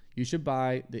own? You should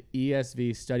buy the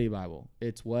ESV Study Bible.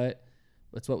 It's what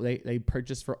they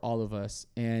purchased for all of us.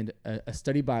 And a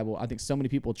study Bible, I think so many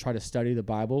people try to study the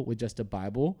Bible with just a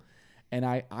Bible. And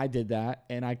I did that,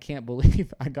 and I can't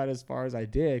believe I got as far as I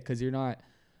did, because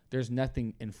there's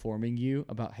nothing informing you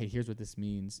about, hey, here's what this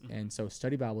means. And so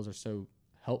study Bibles are so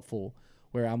helpful,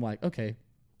 where I'm like, okay,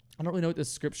 I don't really know what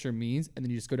this scripture means. And then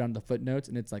you just go down to the footnotes,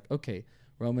 and it's like, okay,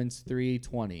 Romans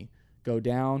 3:20. Go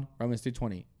down, Romans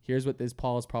 3:20. Here's what this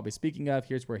Paul is probably speaking of.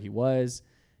 Here's where he was.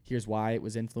 Here's why it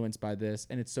was influenced by this.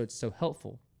 And it's so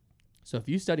helpful. So if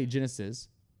you study Genesis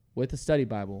with a study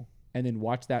Bible and then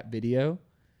watch that video,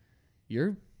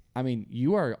 you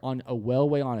are on a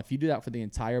way on. If you do that for the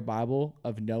entire Bible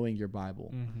of knowing your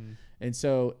Bible. Mm-hmm. And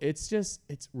so it's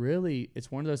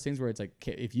one of those things where it's like,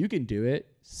 if you can do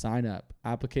it, sign up.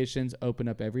 Applications open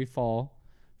up every fall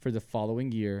for the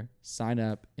following year. Sign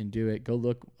up and do it. Go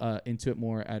look into it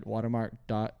more at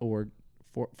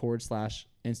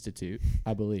watermark.org/institute,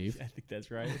 I believe. I think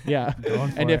that's right. Yeah.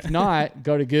 And if not,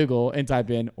 go to Google and type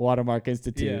in Watermark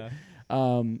Institute.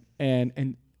 Yeah.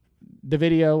 And the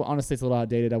video, honestly, it's a little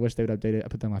outdated. I wish they would update it. I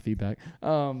put that in my feedback.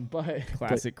 But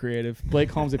Classic creative. Blake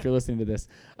Holmes, if you're listening to this.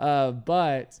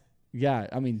 But yeah,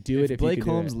 I mean, do it if Blake you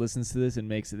can Holmes do it. listens to this and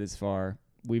makes it this far,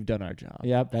 we've done our job.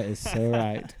 Yep, that is so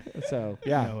right. So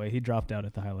yeah. No way. He dropped out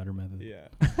at the highlighter method. Yeah.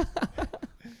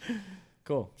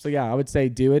 Cool. So yeah, I would say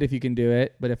do it if you can do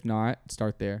it. But if not,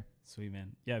 start there. Sweet,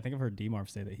 man. Yeah, I think I've heard DMARV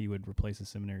say that he would replace a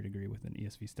seminary degree with an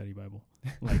ESV study Bible.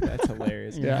 Like, that's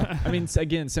hilarious. Yeah. I mean,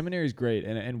 again, seminary is great,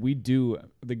 and we do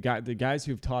the guys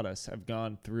who've taught us have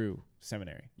gone through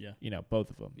seminary. Yeah. Both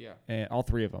of them. Yeah. And all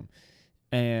three of them,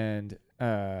 and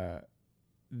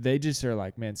they just are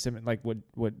like, man, like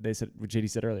what they said, what JD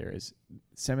said earlier is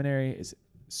seminary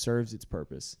serves its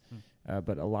purpose,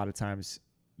 but a lot of times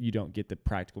you don't get the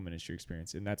practical ministry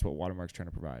experience, and that's what Watermark's trying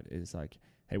to provide. Is like,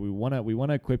 hey, we want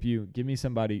to equip you. Give me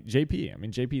somebody. JP. I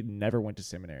mean, JP never went to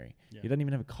seminary. Yeah. He doesn't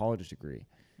even have a college degree,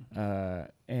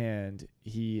 and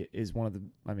he is one of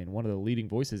the leading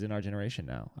voices in our generation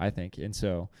now, I think. And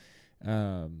so,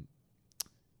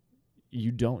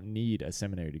 you don't need a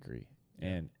seminary degree.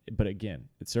 But again,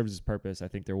 it serves its purpose. I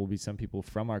think there will be some people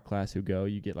from our class who go.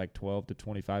 You get like 12 to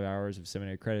 25 hours of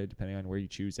seminary credit, depending on where you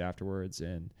choose afterwards.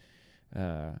 And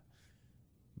but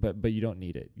you don't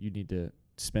need it. You need to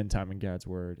spend time in God's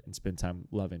word and spend time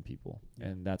loving people.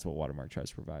 And that's what Watermark tries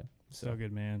to provide. So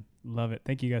good, man. Love it.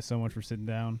 Thank you guys so much for sitting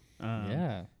down.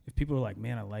 Yeah. If people are like,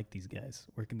 man, I like these guys,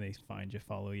 where can they find you,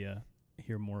 follow you,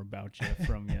 hear more about you,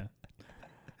 from you?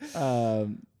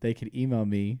 They could email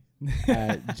me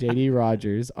at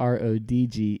jdrogers,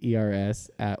 RODGERS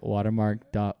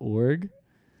 @watermark.org.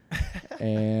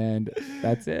 And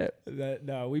that's it.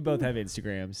 No, we both have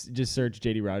Instagrams. Just search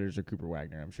JD Rogers or Cooper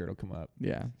Wagner. I'm sure it'll come up.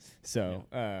 Yeah. So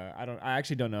I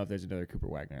actually don't know if there's another Cooper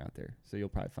Wagner out there. So you'll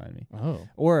probably find me. Oh.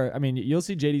 Or I mean, you'll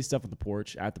see JD's stuff at the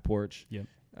porch. Yep.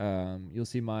 You'll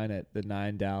see mine at the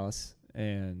 9 Dallas,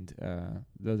 and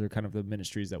those are kind of the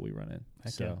ministries that we run in.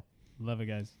 Heck so yeah. Love it,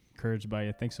 guys. Encouraged by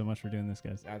you. Thanks so much for doing this,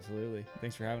 guys. absolutely.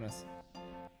 Thanks for having us.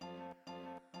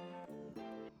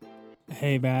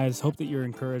 Hey guys, hope that you're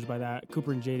encouraged by that.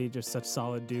 Cooper and JD, just such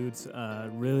solid dudes.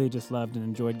 Really just loved and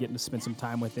enjoyed getting to spend some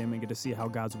time with them and get to see how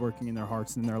God's working in their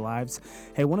hearts and in their lives.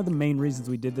 Hey, one of the main reasons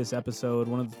we did this episode,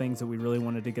 one of the things that we really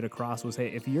wanted to get across was, hey,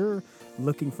 if you're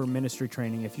looking for ministry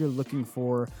training, if you're looking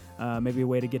for maybe a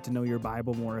way to get to know your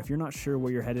Bible more, if you're not sure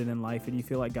where you're headed in life and you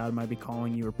feel like God might be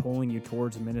calling you or pulling you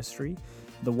towards ministry,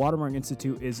 the Watermark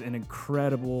Institute is an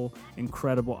incredible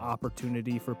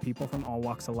opportunity for people from all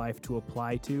walks of life to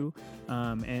apply to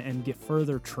and get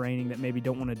further training that maybe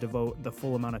don't want to devote the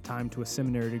full amount of time to a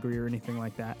seminary degree or anything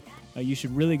like that. You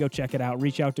should really go check it out.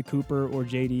 Reach out to Cooper or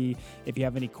JD if you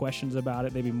have any questions about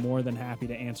it. They'd be more than happy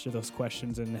to answer those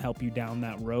questions and help you down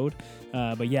that road.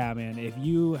 But yeah, man, if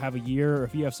you have a year or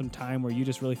if you have some time where you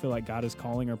just really feel like God is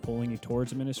calling or pulling you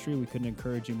towards ministry, we couldn't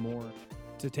encourage you more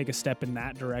to take a step in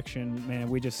that direction. Man,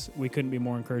 we couldn't be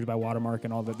more encouraged by Watermark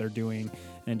and all that they're doing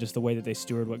and just the way that they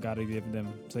steward what God had given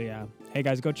them. So yeah. Hey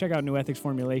guys, go check out New Ethics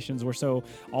Formulations. We're so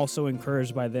also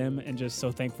encouraged by them and just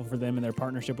so thankful for them and their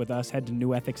partnership with us. Head to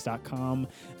nevethics.com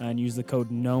and use the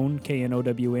code KNOWN,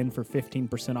 KNOWN, for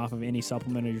 15% off of any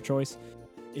supplement of your choice.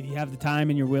 If you have the time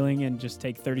and you're willing, and just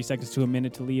take 30 seconds to a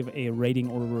minute to leave a rating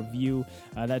or a review,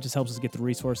 that just helps us get the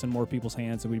resource in more people's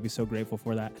hands, and we'd be so grateful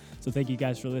for that. So thank you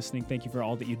guys for listening. Thank you for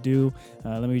all that you do.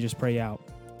 Let me just pray out.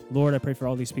 Lord, I pray for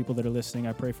all these people that are listening.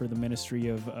 I pray for the ministry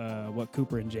of what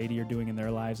Cooper and JD are doing in their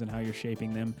lives and how you're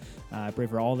shaping them. I pray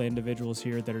for all the individuals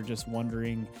here that are just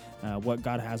wondering what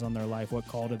God has on their life. What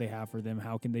call do they have for them?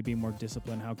 How can they be more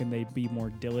disciplined? How can they be more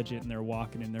diligent in their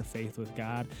walk and in their faith with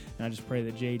God? And I just pray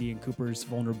that JD and Cooper's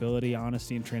vulnerability,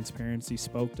 honesty, and transparency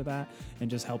spoke to that and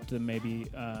just helped them maybe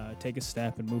take a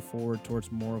step and move forward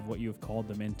towards more of what you have called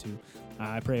them into.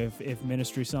 I pray if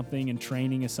ministry is something and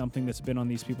training is something that's been on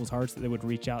these people's hearts, that they would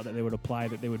reach out, that they would apply,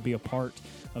 that they would be a part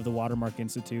of the Watermark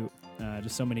Institute.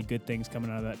 Just so many good things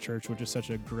coming out of that church, which is such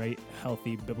a great,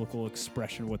 healthy, biblical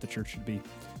expression of what the church should be.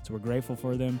 So we're grateful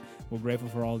for them. We're grateful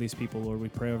for all these people, Lord. We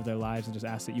pray over their lives and just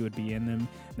ask that you would be in them,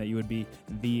 and that you would be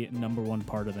the number one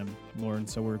part of them, Lord. And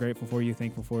so we're grateful for you,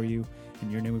 thankful for you.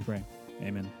 In your name we pray.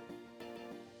 Amen.